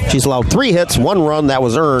 She's allowed 3 hits, 1 run that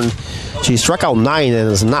was earned. She struck out 9 and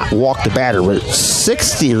has not walked the batter. But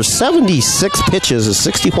 60 or 76 pitches is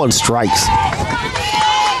 61 strikes.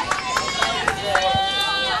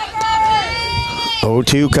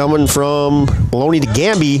 0-2 coming from Maloney to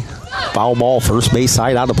Gamby. Foul ball, first base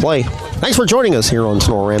side out of play. Thanks for joining us here on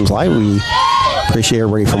Tinora Rams Live. We appreciate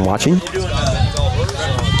everybody from watching.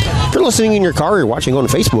 If you're listening in your car or you're watching on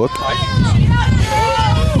Facebook,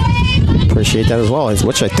 appreciate that as well.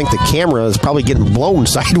 Which I think the camera is probably getting blown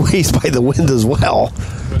sideways by the wind as well.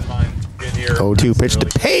 0-2 pitch to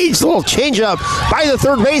Page. Little changeup by the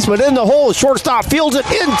third baseman in the hole. Shortstop fields it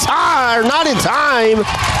in time. Not in time.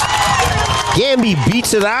 Gamby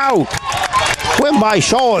beats it out. Went by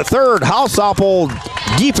Shaw at third. Houseapple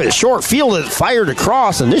deep at short field. It fired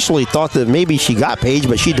across. Initially thought that maybe she got Page,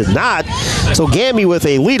 but she did not. So Gamby with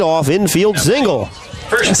a leadoff infield single.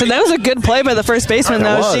 So that was a good play by the first baseman,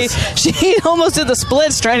 though. She almost did the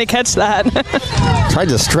splits trying to catch that. Tried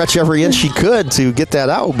to stretch every inch she could to get that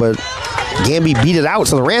out, but Gamby beat it out.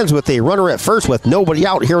 So the Rams with a runner at first with nobody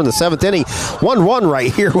out here in the 7th inning. 1-1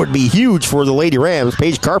 right here would be huge for the Lady Rams.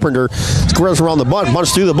 Paige Carpenter squares around the bunt,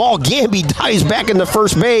 bunts through the ball. Gamby dives back into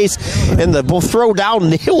first base, and the throw down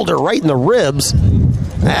nailed her right in the ribs.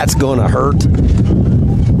 That's going to hurt.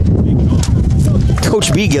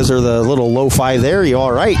 Coach B gives her the little low five there. You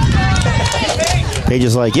all right? Paige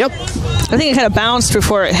is like, yep. I think it kind of bounced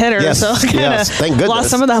before it hit her, yes, so it kind of thank goodness. lost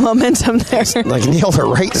some of that momentum there. Like nailed her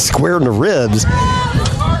right square in the ribs.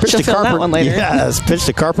 She'll feel that one later. Yes, pitch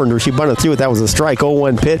to Carpenter. She bunted through it. That was a strike.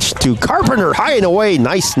 0-1 pitch to Carpenter. High and away.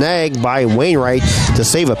 Nice snag by Wainwright to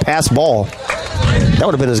save a pass ball. That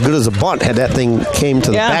would have been as good as a bunt had that thing came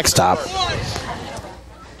to the backstop.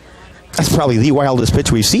 That's probably the wildest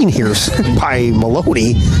pitch we've seen here by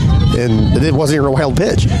Maloney, and it wasn't even a wild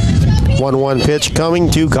pitch. 1-1 pitch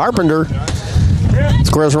coming to Carpenter.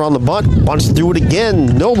 Squares around the bunt, bunts through it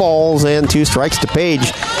again. No balls and 2 strikes to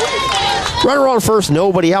Page. Runner on first,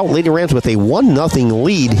 nobody out. Lady Rams with a 1-0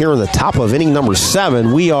 lead here in the top of inning number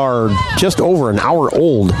 7. We are just over an hour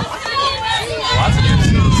old.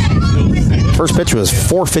 First pitch was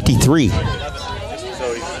 4:53.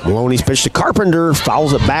 Maloney's pitch to Carpenter,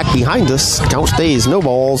 fouls it back behind us. Count stays, no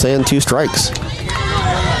balls and 2 strikes.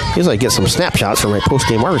 Here's I get some snapshots from my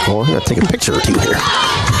post-game article. I'm going to take a picture or two here.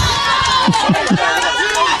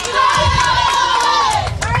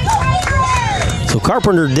 So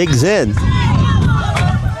Carpenter digs in.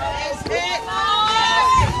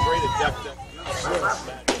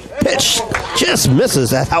 Pitch just misses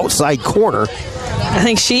that outside corner. I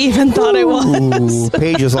think she even thought it was.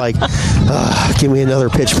 Paige is like, give me another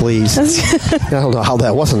pitch, please. I don't know how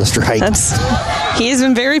that wasn't a strike. He's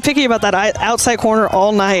been very picky about that outside corner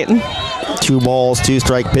all night. 2 balls, 2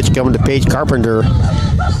 strike pitch coming to Paige Carpenter.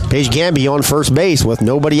 Paige Gamby on first base with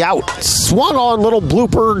nobody out. Swung on, little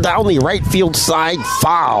blooper down the right field side,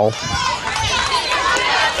 foul.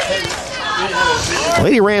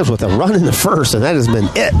 Lady Rams with a run in the first, and that has been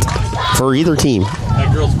it for either team.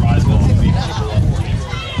 That girl's prize ball.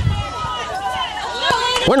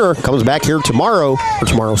 Winner comes back here tomorrow,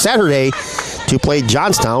 Saturday, to play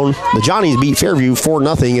Johnstown. The Johnnies beat Fairview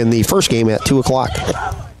 4-0 in the first game at 2 o'clock.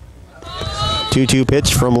 2-2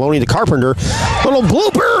 pitch from Maloney to Carpenter. Little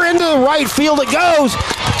blooper into the right field it goes.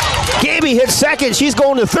 Gamby hits second. She's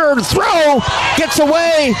going to third. Throw. Gets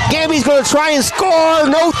away. Gamby's going to try and score.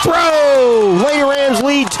 No throw. Lady Rams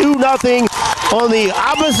lead 2-0 on the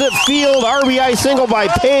opposite field. RBI single by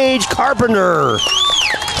Paige Carpenter.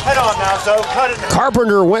 Head on now, so cut it.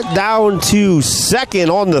 Carpenter went down to second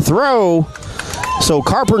on the throw. So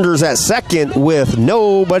Carpenter's at second with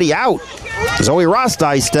nobody out. Zoe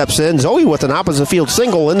Rostai steps in. Zoe with an opposite field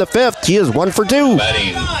single in the 5th. She is 1 for 2.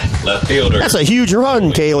 Batting left fielder. That's a huge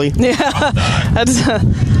run, Kaylee. Yeah,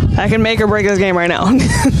 I can make or break this game right now.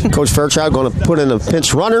 Coach Fairchild going to put in a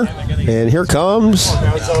pinch runner, and here comes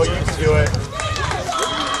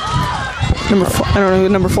number 4. I don't know who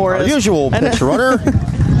number 4 is. our usual pinch runner,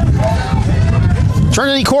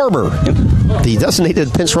 Trinity Korber, the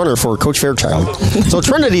designated pinch runner for Coach Fairchild. So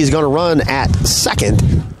Trinity is going to run at second.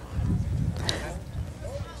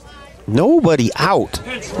 Nobody out.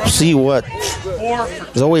 See what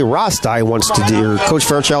Zoe Rostai wants to do, or Coach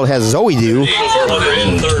Fairchild has Zoe do.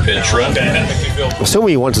 Assuming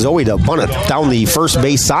he wants Zoe to bunt it down the first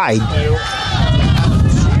base side.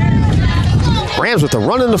 Rams with a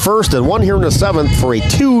run in the first and 1 here in the 7th for a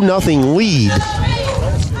 2-0 lead.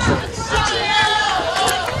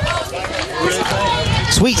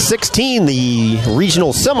 Sweet 16, the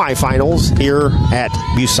regional semifinals here at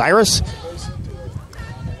Bucyrus.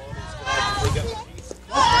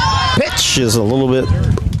 Pitch is a little bit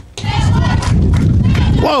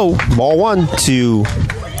low. Ball 1 to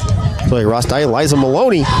Rostai. Liza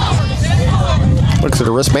Maloney looks at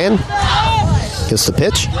her wristband. Gets the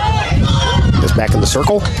pitch. Gets back in the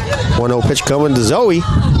circle. 1-0 pitch coming to Zoe.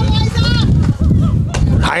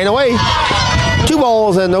 High and away. 2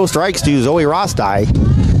 balls and no strikes to Zoe Rostai.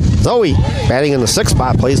 Zoe batting in the 6th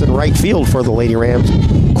spot, plays in right field for the Lady Rams.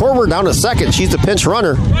 Korber down to second. She's the pinch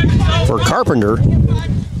runner for Carpenter.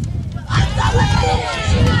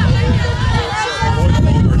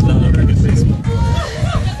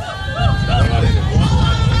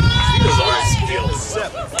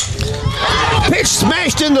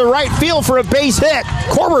 smashed into right field for a base hit.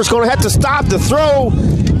 Corber's going to have to stop the throw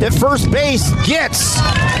at first base. Gets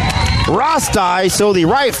Rostai, so the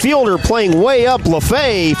right fielder playing way up.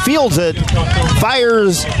 LaFay fields it,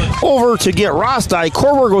 fires over to get Rostai.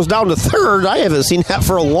 Corber goes down to third. I haven't seen that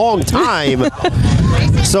for a long time.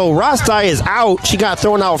 So Rostai is out. She got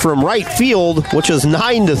thrown out from right field, which is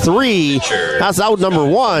 9-3. That's out number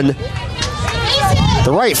one.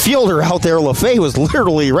 The right fielder out there, LaFay, was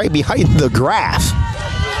literally right behind the grass.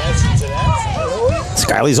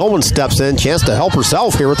 Skylie Zolman steps in, chance to help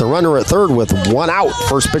herself here with the runner at third with one out.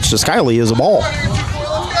 First pitch to Skylie is a ball.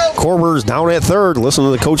 Corber's down at third. Listen to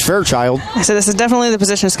the Coach Fairchild. I said this is definitely the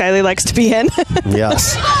position Skylie likes to be in.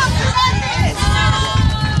 Yes.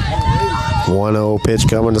 1-0 pitch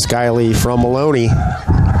coming to Skylie from Maloney.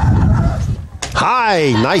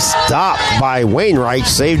 High, nice stop by Wainwright.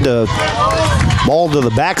 Saved a ball to the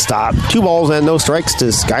backstop. 2 balls and no strikes to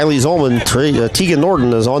Skylie Zolman. Tegan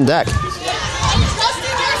Norton is on deck.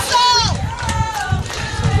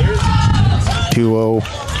 2-0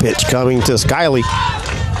 pitch coming to Skylie.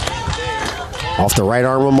 Off the right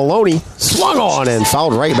arm of Maloney. Swung on and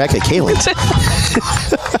fouled right back at Kaylee.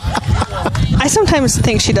 I sometimes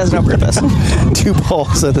think she does it on purpose. 2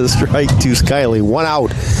 balls and a strike to Skylie. 1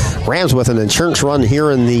 out. Rams with an insurance run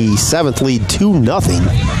here in the 7th, lead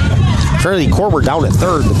 2-0. Trinity Corber down at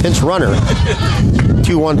third, the pinch runner.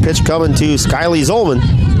 2-1 pitch coming to Skylie Zolman.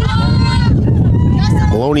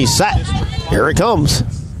 Maloney set. Here it comes.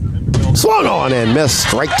 Swung on and missed.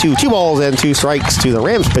 Strike 2. 2 balls and 2 strikes to the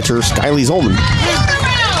Rams pitcher, Skylie Zolman.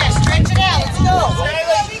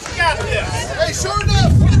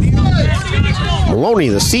 Maloney,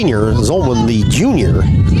 the senior, Zolman, the junior,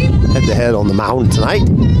 head-to-head on the mound tonight.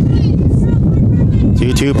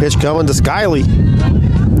 2-2 pitch coming to Skylie.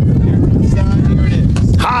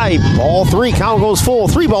 High, ball 3, count goes full.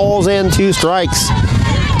 3 balls and 2 strikes.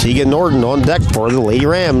 Tegan Norton on deck for the Lady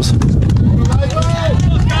Rams.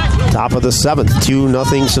 Top of the 7th,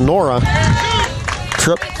 2-0 Sonora.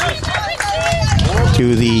 Trip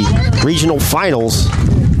to the regional finals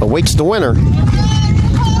awaits the winner.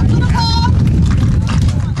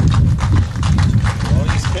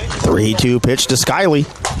 3-2 pitch to Skylie.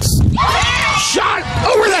 Shot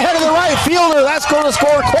over the head of the right fielder. That's going to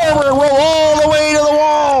score Corber and roll all the way to the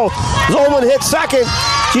wall. Zolman hits second.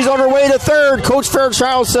 She's on her way to third. Coach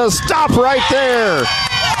Fairchild says stop right there.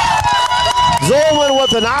 Zolman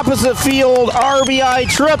with an opposite field RBI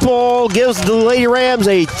triple gives the Lady Rams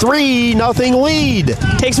a 3-0 lead.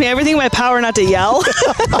 Takes me everything in my power not to yell.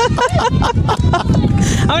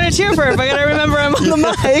 I'm going to cheer for her, but I got to remember I'm on the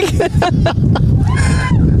mic.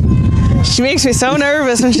 She makes me so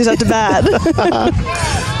nervous when she's up to bat.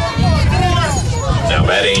 Now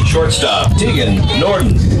batting shortstop, Tegan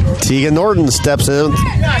Norton. Tegan Norton steps in.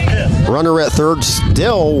 Runner at third,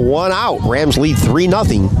 still 1 out. Rams lead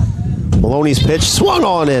 3-0. Maloney's pitch swung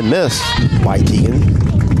on and missed by Tegan.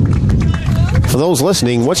 For those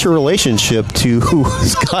listening, what's your relationship to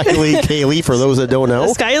Skylie Kaylee, for those that don't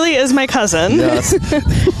know? Skylie is my cousin. Yes.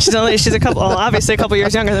 She's obviously a couple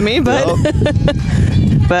years younger than me, but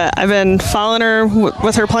but I've been following her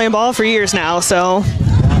with her playing ball for years now, so.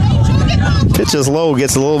 Pitch is low,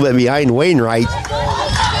 gets a little bit behind Wainwright.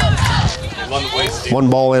 1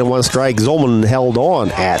 ball and 1 strike. Zolman held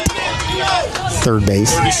on at third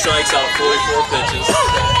base. 40 strikes out of 44 pitches.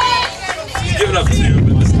 He's given up 2,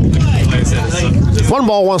 but this, like I said, it's 1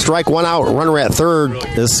 ball, 1 strike, 1 out. Runner at third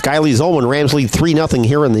is Skylie Zolman. Rams lead 3-0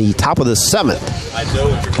 here in the top of the 7th.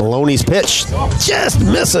 Maloney's pitch just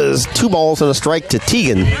misses. 2 balls and a strike to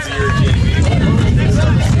Tegan.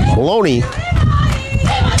 Maloney,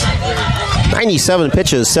 97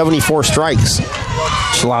 pitches, 74 strikes.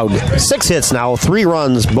 She allowed 6 hits now, 3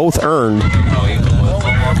 runs, both earned.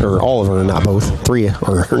 Or all of earned, not both. 3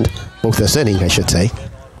 are earned. Both this inning, I should say.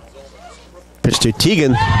 Pitch to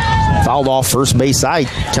Tegan. Fouled off first base side.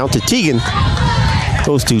 Count to Tegan.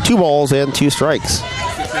 Goes to 2 balls and 2 strikes.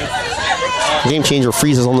 Game changer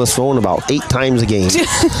freezes on this phone about 8 times a game.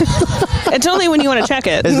 It's only when you want to check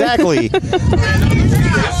it. Exactly.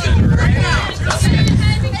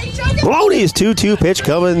 Maloney's 2-2 pitch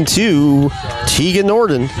coming to Tegan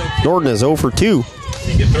Norton. Norton is 0 for 2.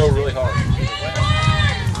 He can throw really hard.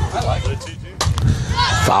 I like it.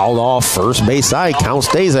 Fouled off first base side. Count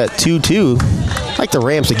stays at 2-2. I'd like the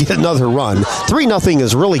Rams to get another run. 3-0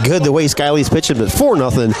 is really good the way Skylie's pitching, but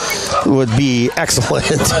 4-0 would be excellent.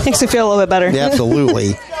 Makes me feel a little bit better. Yeah,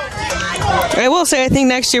 absolutely. I will say, I think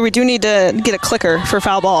next year we do need to get a clicker for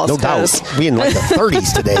foul balls. No doubt. Be in like the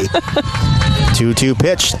 30s today. 2-2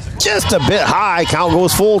 pitch, just a bit high. Count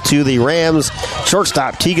goes full to the Rams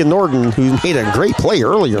shortstop, Tegan Norton, who made a great play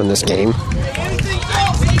earlier in this game.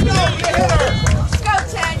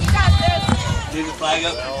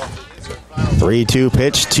 3-2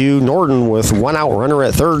 pitch to Norton with one out, runner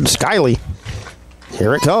at third. Skyley.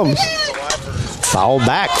 Here it comes. Foul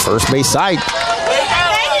back, first base side.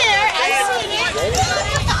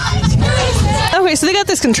 Okay, so they got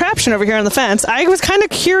this contraption over here on the fence. I was kind of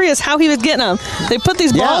curious how he was getting them. They put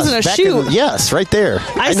these balls in a chute. Yes, right there.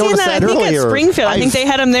 I seen that, I think, earlier. at Springfield. I think they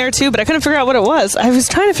had them there, too, but I couldn't figure out what it was. I was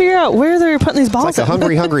trying to figure out where they were putting these balls It's like a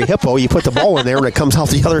hungry hippo. You put the ball in there, and it comes out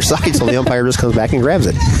the other side, so the umpire just comes back and grabs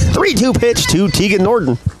it. 3-2 pitch to Tegan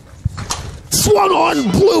Norton. Swung on,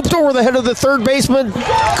 blooped over the head of the third baseman.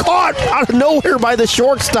 Caught out of nowhere by the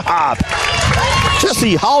shortstop.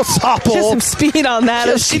 Jesse Halsapple. Just some speed on that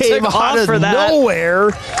as she came took out off for of that.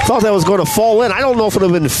 nowhere. Thought that was going to fall in. I don't know if it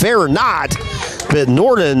would have been fair or not, but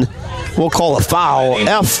Norton will call a foul.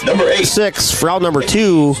 F6 for out number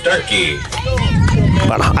 2. Starkey.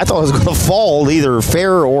 But I thought it was going to fall either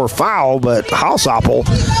fair or foul, but Halsapple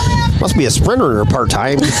must be a sprinter in her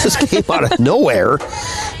part-time. Just came out of nowhere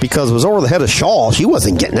because it was over the head of Shaw. She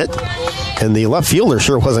wasn't getting it, and the left fielder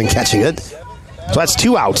sure wasn't catching it. So that's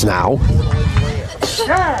 2 outs now.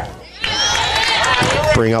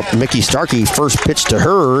 Bring up Mickey Starkey. First pitch to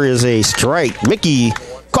her is a strike. Mickey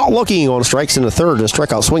caught looking on strikes in the third and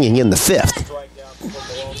strikeout swinging in the 5th.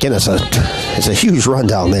 Again, it's a huge run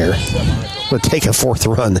down there. Would take a 4th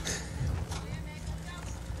run.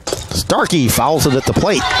 Starkey fouls it at the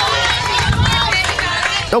plate.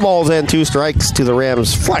 No balls and 2 strikes to the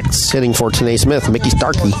Rams flex. Hitting for Tanae Smith, Mickey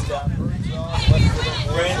Starkey.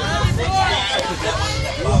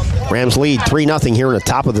 Rams lead 3-0 here in the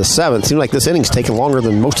top of the 7th. Seems like this inning's taking longer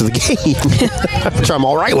than most of the game, which I'm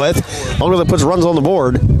all right with. Longer than puts runs on the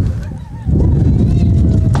board.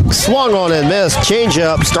 Swung on and missed.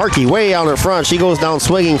 Changeup. Starkey way out in front. She goes down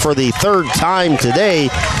swinging for the 3rd time today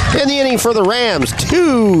in the inning for the Rams.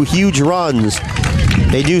 2 huge runs.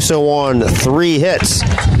 They do so on 3 hits.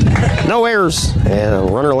 No errors. And a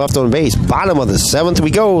runner left on base. Bottom of the 7th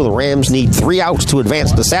we go. The Rams need 3 outs to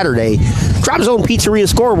advance to Saturday. Drop Zone Pizzeria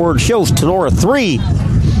scoreboard shows Tinora 3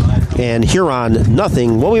 and Huron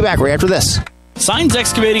 0. We'll be back right after this. Signs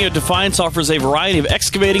Excavating of Defiance offers a variety of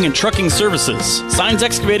excavating and trucking services. Signs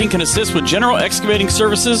Excavating can assist with general excavating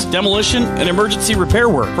services, demolition, and emergency repair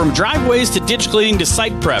work. From driveways to ditch cleaning to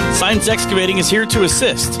site prep, Signs Excavating is here to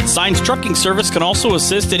assist. Signs Trucking Service can also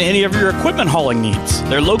assist in any of your equipment hauling needs.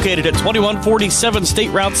 They're located at 2147 State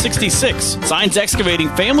Route 66. Signs Excavating,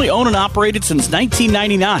 family owned and operated since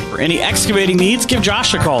 1999. For any excavating needs, give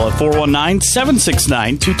Josh a call at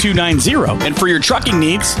 419-769-2290. And for your trucking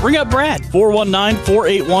needs, ring up Brad,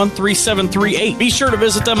 419-481-3738. Be sure to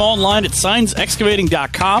visit them online at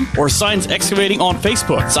signsexcavating.com or Signs Excavating on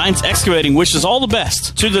Facebook. Signs Excavating wishes all the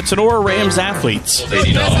best to the Tinora Rams athletes.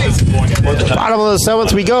 Bottom of the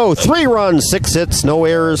 7th we go. 3 runs, 6 hits, no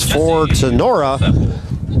errors for Tinora.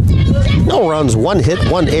 No runs, 1 hit,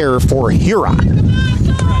 1 error for Huron.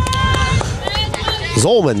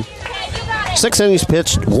 Zolman. 6 innings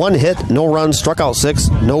pitched, 1 hit, no runs, struck out 6,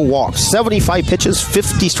 no walks. 75 pitches,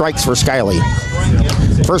 50 strikes for Skyley.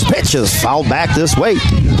 First pitch is fouled back this way.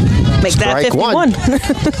 Make that 51.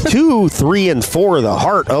 2, 3, and 4, the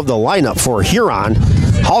heart of the lineup for Huron.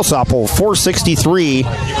 Halsapple, 463.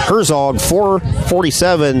 Herzog,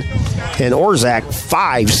 447. And Orzak,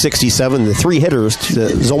 567. The 3 hitters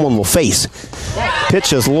that Zolman will face.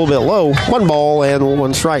 Pitch is a little bit low. 1 ball and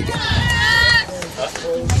 1 strike.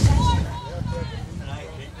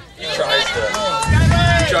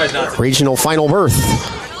 Regional final berth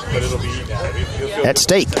at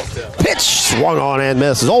stake. Pitch swung on and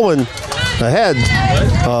missed. Zolman ahead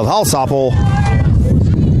of Halsapple. I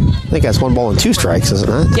think that's 1 ball and 2 strikes, isn't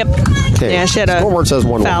it? Yep. Okay. Yeah, she had a scoreboard says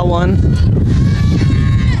 1-1. foul one.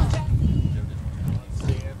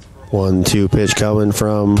 1-2 pitch coming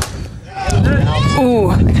from.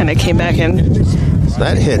 Ooh, that kind of came back in.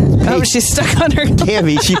 That hit. Oh, she's stuck on her.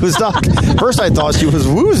 Cammy, she was stuck. First I thought she was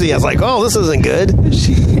woozy. I was like, oh, this isn't good.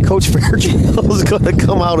 Coach Fairchild was going to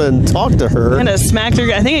come out and talk to her. Kind of smacked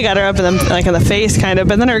her. I think it got her up in the face, kind of.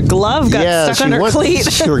 But then her glove got stuck on her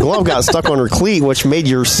cleat. Her glove got stuck on her cleat, which made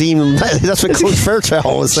her seem. That's what Coach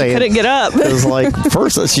Fairchild was saying. She couldn't get up. It was like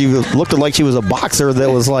first she looked like she was a boxer that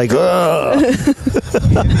was like, ugh.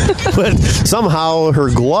 But somehow her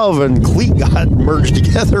glove and cleat got merged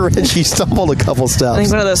together, and she stumbled a couple steps. I think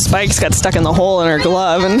one of those spikes got stuck in the hole in her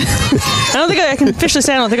glove, and I don't think I can officially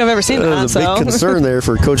say I don't think I've ever seen that. There's a big concern there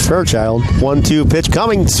for Coach Fairchild. 1-2 pitch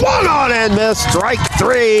coming, swung on and missed. Strike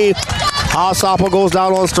 3. Halsapple goes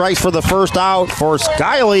down on strikes for the first out for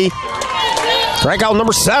Skyley. Strikeout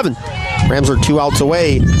number 7. Rams are 2 outs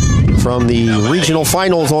away from the regional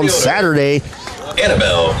finals on Saturday.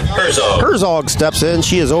 Annabelle Herzog. Herzog steps in.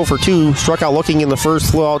 She is 0 for 2. Struck out looking in the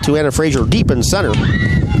first, flew out to Anna Frazier deep in center.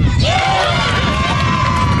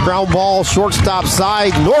 Ground ball, shortstop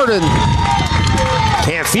side. Norden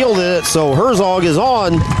can't field it, so Herzog is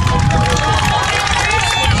on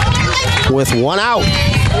with 1 out.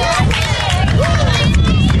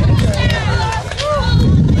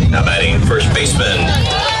 Now batting first baseman,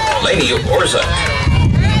 Lady Orzak.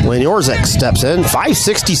 Lady Orzak steps in.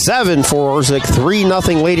 567 for Orzak.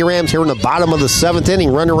 3-0 Lady Rams here in the bottom of the 7th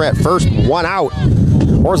inning. Runner at first, 1 out.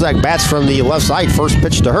 Orzak bats from the left side. First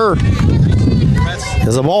pitch to her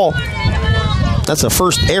is a ball. That's the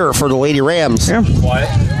first error for the Lady Rams. Yeah.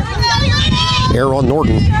 Error on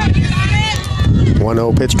Norton.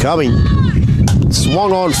 1-0 pitch coming.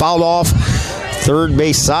 Swung on, fouled off. Third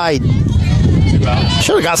base side.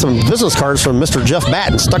 Should have got some business cards from Mr. Jeff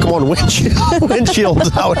Batten. Stuck them on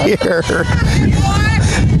windshields out here.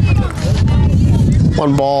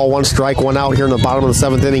 1 ball, 1 strike, 1 out here in the bottom of the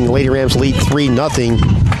 7th inning. Lady Rams lead 3-0.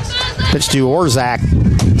 Pitch to Orzak.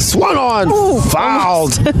 Swung on. Ooh,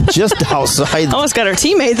 fouled. Just outside. Almost got her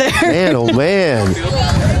teammate there. Man, oh man.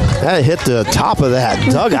 That hit the top of that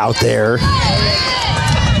dugout there.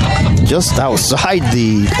 Just outside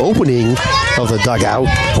the opening of the dugout.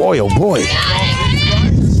 Boy, oh boy.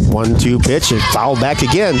 1-2 pitch and fouled back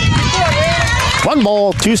again. 1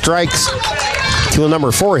 ball, 2 strikes to the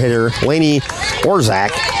number 4 hitter, Lainey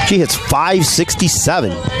Orzak. She hits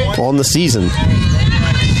 .567 on the season.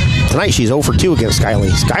 Tonight she's 0 for 2 against Skyley.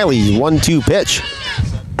 Skyley 1-2 pitch.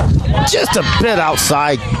 Just a bit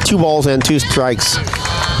outside. 2 balls and 2 strikes.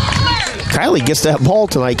 Kylie gets that ball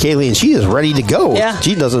tonight, Kaylee, and she is ready to go. Yeah.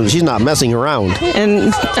 She's not messing around.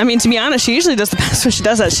 And I mean, to be honest, she usually does the best when she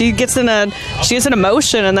does that. She gets in a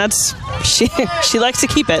motion, and that's she likes to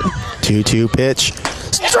keep it. 2-2 pitch.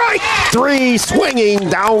 Strike 3, swinging.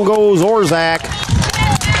 Down goes Orzak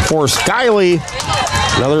for Skyley.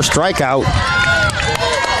 Another strikeout.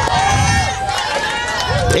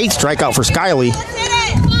 8th strikeout for Skyley.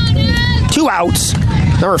 2 outs.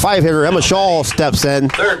 Number 5 hitter, Emma Shaw, steps in.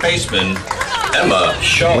 Third baseman, Emma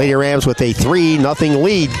Shaw. Lady Rams with a 3-0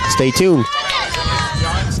 lead. Stay tuned.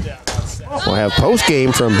 We'll have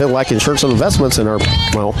post-game from Bidlack Insurance and Investments in our,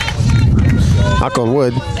 knock on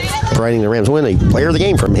wood, providing the Rams win. A player of the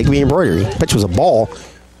game from Higby Embroidery. Pitch was a ball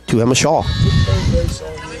to Emma Shaw.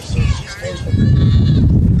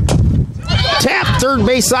 Tap, third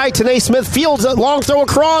base side. Tanae Smith fields a long throw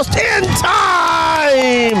across in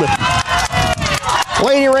time.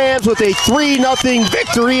 Lady Rams with a 3-0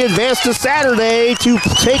 victory advance to Saturday to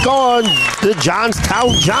take on the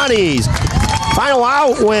Johnstown Johnnies. Final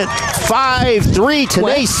out went 5-3.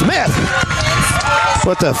 Tanae Smith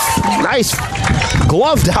with a nice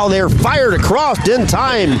glove down there, fired across in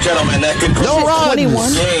time. Gentlemen, that concludes no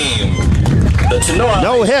runs. the game. The Tinora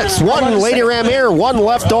no hits. 1 Lady Ram error, 1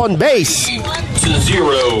 left on base.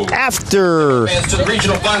 2-0. After to the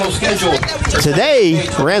regional final schedule. Today,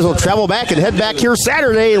 Rams will travel back and head back here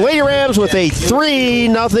Saturday. Lady Rams with a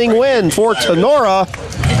 3-0 win for Tinora.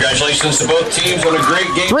 Congratulations to both teams on a great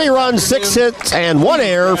game. 3 runs, 6 hits, and 1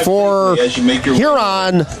 error for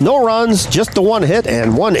Huron. No runs, just the 1 hit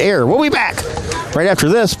and 1 error. We'll be back right after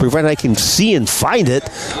this, provided I can see and find it.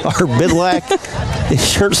 Our Bidlack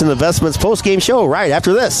Insurance and Investments post-game show right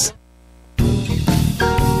after this.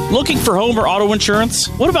 Looking for home or auto insurance?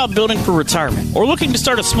 What about building for retirement? Or looking to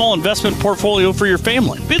start a small investment portfolio for your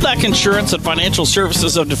family? Bidlack Insurance and Financial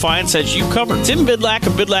Services of Defiance has you covered. Tim Bidlack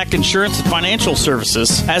of Bidlack Insurance and Financial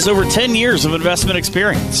Services has over 10 years of investment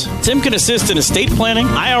experience. Tim can assist in estate planning,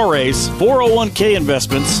 IRAs, 401k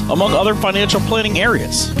investments, among other financial planning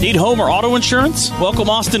areas. Need home or auto insurance? Welcome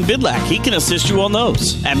Austin Bidlack. He can assist you on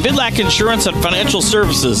those. At Bidlack Insurance and Financial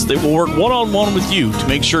Services, they will work one-on-one with you to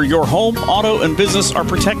make sure your home, auto, and business are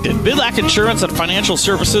protected. Bidlack Insurance and Financial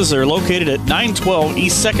Services are located at 912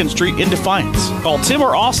 East 2nd Street in Defiance. Call Tim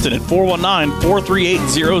or Austin at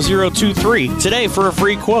 419-438-0023 today for a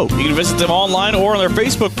free quote. You can visit them online or on their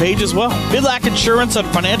Facebook page as well. Bidlack Insurance and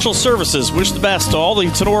Financial Services wish the best to all the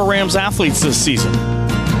Tinora Rams athletes this season.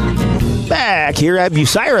 Back here at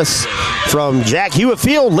Bucyrus from Jack Hewitt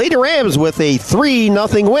Field, Lady Rams with a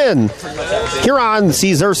 3-0 win. Huron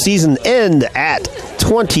sees their season end at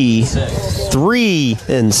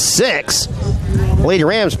 23-6. Lady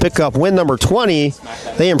Rams pick up win number 20.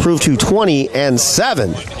 They improve to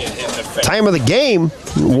 20-7. Time of the game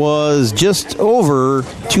was just over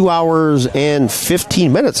 2 hours and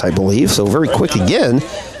 15 minutes, I believe. So very quick again.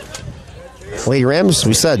 Lady Rams,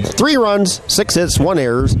 we said 3 runs, 6 hits, 1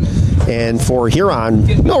 errors. And for Huron,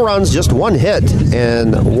 no runs, just 1 hit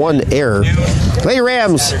and 1 error. Lady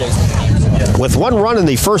Rams With 1 run in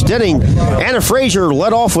the first inning, Anna Frazier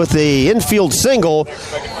led off with the infield single.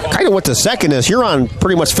 Kind of went to second as Huron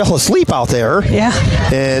pretty much fell asleep out there. Yeah.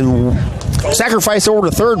 And sacrificed over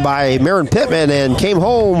to third by Marin Pittman and came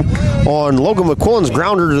home on Logan McQuillan's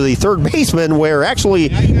grounder to the third baseman, where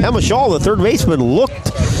actually Emma Shaw, the third baseman,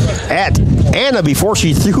 looked at Anna before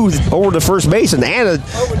she threw over to first base, and Anna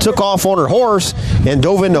took off on her horse and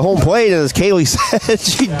dove into home plate, and as Kaylee said,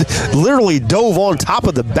 she literally dove on top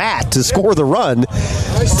of the bat to score the run.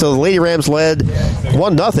 So the Lady Rams led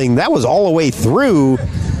 1-0. That was all the way through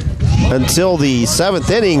until the 7th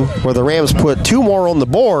inning, where the Rams put 2 more on the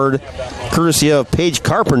board, courtesy of Paige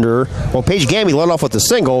Carpenter. Well, Paige Gamby led off with a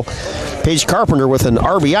single, Paige Carpenter with an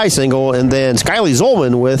RBI single, and then Skylie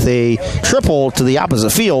Zolman with a triple to the opposite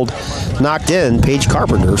field, knocked in Paige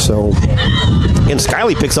Carpenter. So, and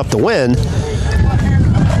Skylie picks up the win.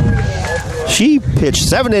 She pitched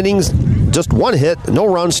 7 innings, just 1 hit, no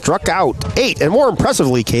runs, struck out 8. And more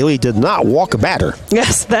impressively, Kaylee did not walk a batter.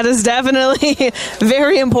 Yes, that is definitely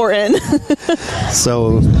very important.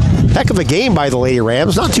 So, heck of a game by the Lady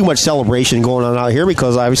Rams. Not too much celebration going on out here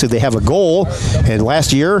because obviously they have a goal. And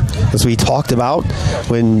last year, as we talked about,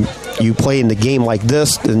 when you play in the game like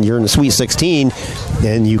this and you're in the Sweet 16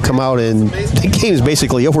 and you come out and the game is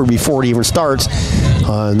basically over before it even starts.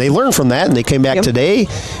 And they learned from that and they came back today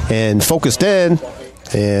and focused in.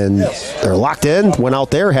 And they're locked in, went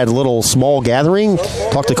out there, had a little small gathering,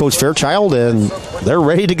 talked to Coach Fairchild, and they're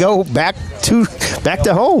ready to go back to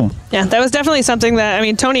home. Yeah, that was definitely something that, I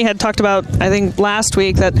mean, Tony had talked about, I think, last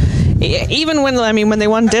week, that even when they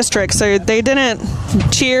won districts, so they didn't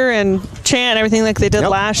cheer and chant everything like they did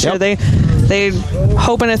last year. They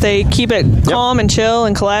hoping if they keep it calm and chill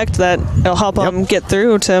and collect, that it'll help them get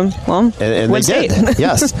through to, well, and win they state. did.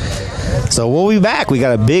 Yes. So we'll be back. We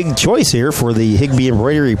got a big choice here for the Higbee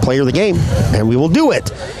Embroidery Player of the Game, and we will do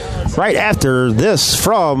it right after this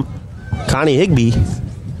from Connie Higbee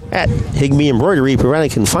at Higbee Embroidery.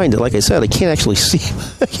 Provided I can find it. Like I said, I can't actually see.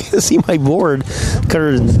 I can't see my board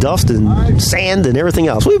covered in dust and sand and everything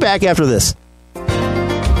else. We'll be back after this.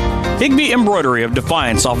 Higbee Embroidery of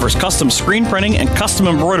Defiance offers custom screen printing and custom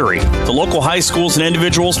embroidery to local high schools and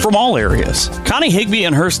individuals from all areas. Connie Higbee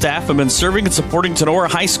and her staff have been serving and supporting Tinora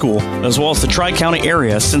High School, as well as the Tri-County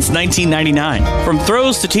area, since 1999. From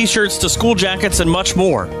throws to t-shirts to school jackets and much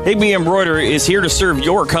more, Higbee Embroidery is here to serve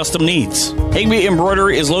your custom needs. Higbee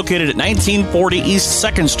Embroidery is located at 1940 East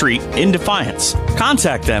 2nd Street in Defiance.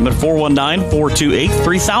 Contact them at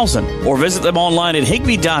 419-428-3000 or visit them online at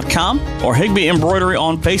higbee.com or Higbee Embroidery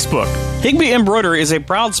on Facebook. Higbee Embroidery is a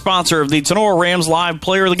proud sponsor of the Tinora Rams Live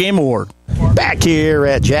Player of the Game Award. Back here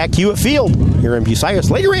at Jack Hewitt Field, here in Bucyrus,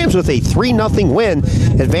 Lady Rams with a 3-0 win,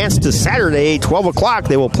 advanced to Saturday, 12 o'clock.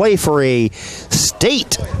 They will play for a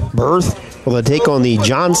state berth. Will take on the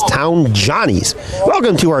Johnstown Johnnies.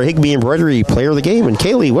 Welcome to our Higbee Embroidery Player of the Game. And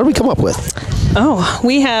Kaylee, what do we come up with? Oh,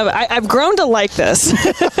 we have, I've grown to like this.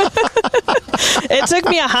 It took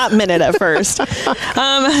me a hot minute at first.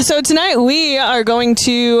 So tonight we are going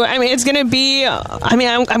to, it's going to be, I'm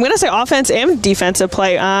going to say offense and defensive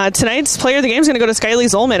play. Tonight's player of the game is going to go to Skylie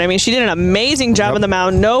Zolman. She did an amazing job on the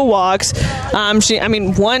mound, no walks. One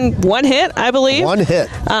hit, I believe. One hit.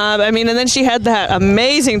 And then she had that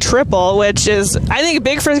amazing triple, which is, I think,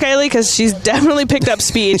 big for Skylie because she's definitely picked up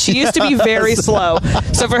speed. She used to be very slow.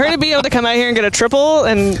 So for her to be able to come out here and get a triple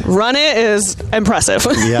and run it is impressive.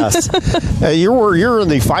 Yes. You're in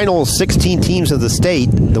the final 16 teams of the state.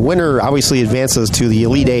 The winner obviously advances to the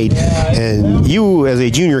Elite Eight. And you, as a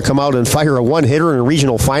junior, come out and fire a one-hitter in a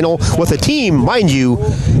regional final with a team, mind you,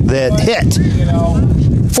 that hit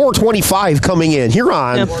 425 coming in.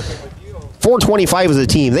 Huron, 425 as a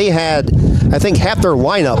team. They had, I think, half their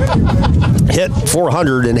lineup hit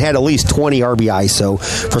 400 and had at least 20 RBI. So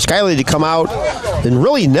for Skylie to come out and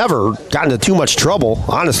really never got into too much trouble,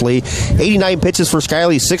 honestly. 89 pitches for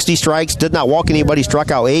Skylie, 60 strikes, did not walk anybody,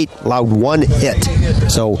 struck out 8, allowed 1 hit.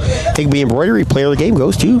 So Higbee Embroidery Player of the Game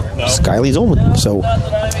goes to Skylie Zolman. So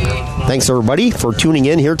thanks everybody for tuning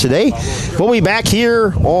in here today. We'll be back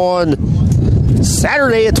here on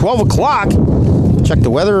Saturday at 12 o'clock. Check the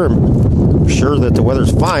weather. I'm sure that the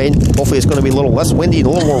weather's fine. Hopefully it's going to be a little less windy and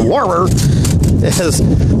a little more warmer.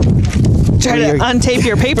 Try to untape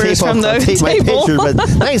your papers from the table. But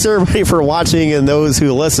thanks everybody for watching and those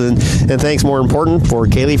who listen. And thanks, more important, for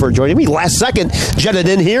Kaylee for joining me. Last second, jetted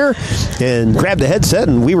in here and grabbed the headset,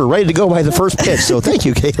 and we were ready to go by the first pitch. So thank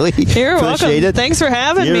you, Kaylee. You're welcome. It. Thanks for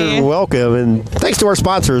having me. You're welcome. And thanks to our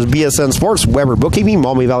sponsors, BSN Sports, Weber Bookkeeping,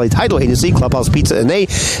 Maumee Valley Title Agency, Clubhouse Pizza and A,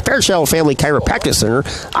 Fairchild Family Chiropractic Center,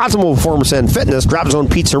 Optimal Performance and Fitness, Drop Zone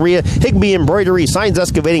Pizzeria, Higbee Embroidery, Signs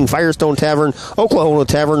Excavating, Firestone Tavern, Oklahoma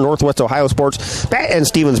Tavern, Northwest Ohio Sports, Pat and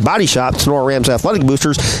Stevens Body Shop, Tinora Rams Athletic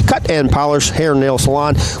Boosters, Cut and Polish Hair and Nail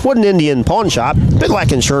Salon, Wooden Indian Pawn Shop,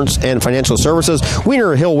 Bidlack Insurance and Financial Services,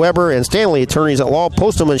 Wiener Hill Weber and Stanley Attorneys at Law,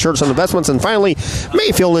 Postum Insurance and Investments, and finally,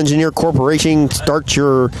 Mayfield Engineer Corporation. Start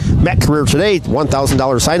your Met career today.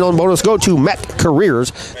 $1,000 sign-on bonus. Go to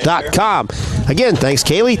metcareers.com. Again, thanks,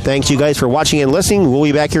 Kaylee. Thanks, you guys, for watching and listening. We'll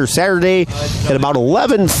be back here Saturday at about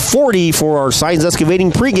 11:40 for our Signs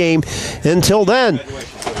Excavating pregame. Until then,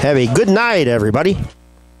 have a good night, everybody.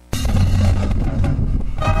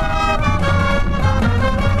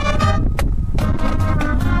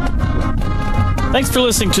 Thanks for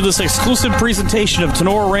listening to this exclusive presentation of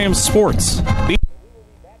Tinora Rams Sports.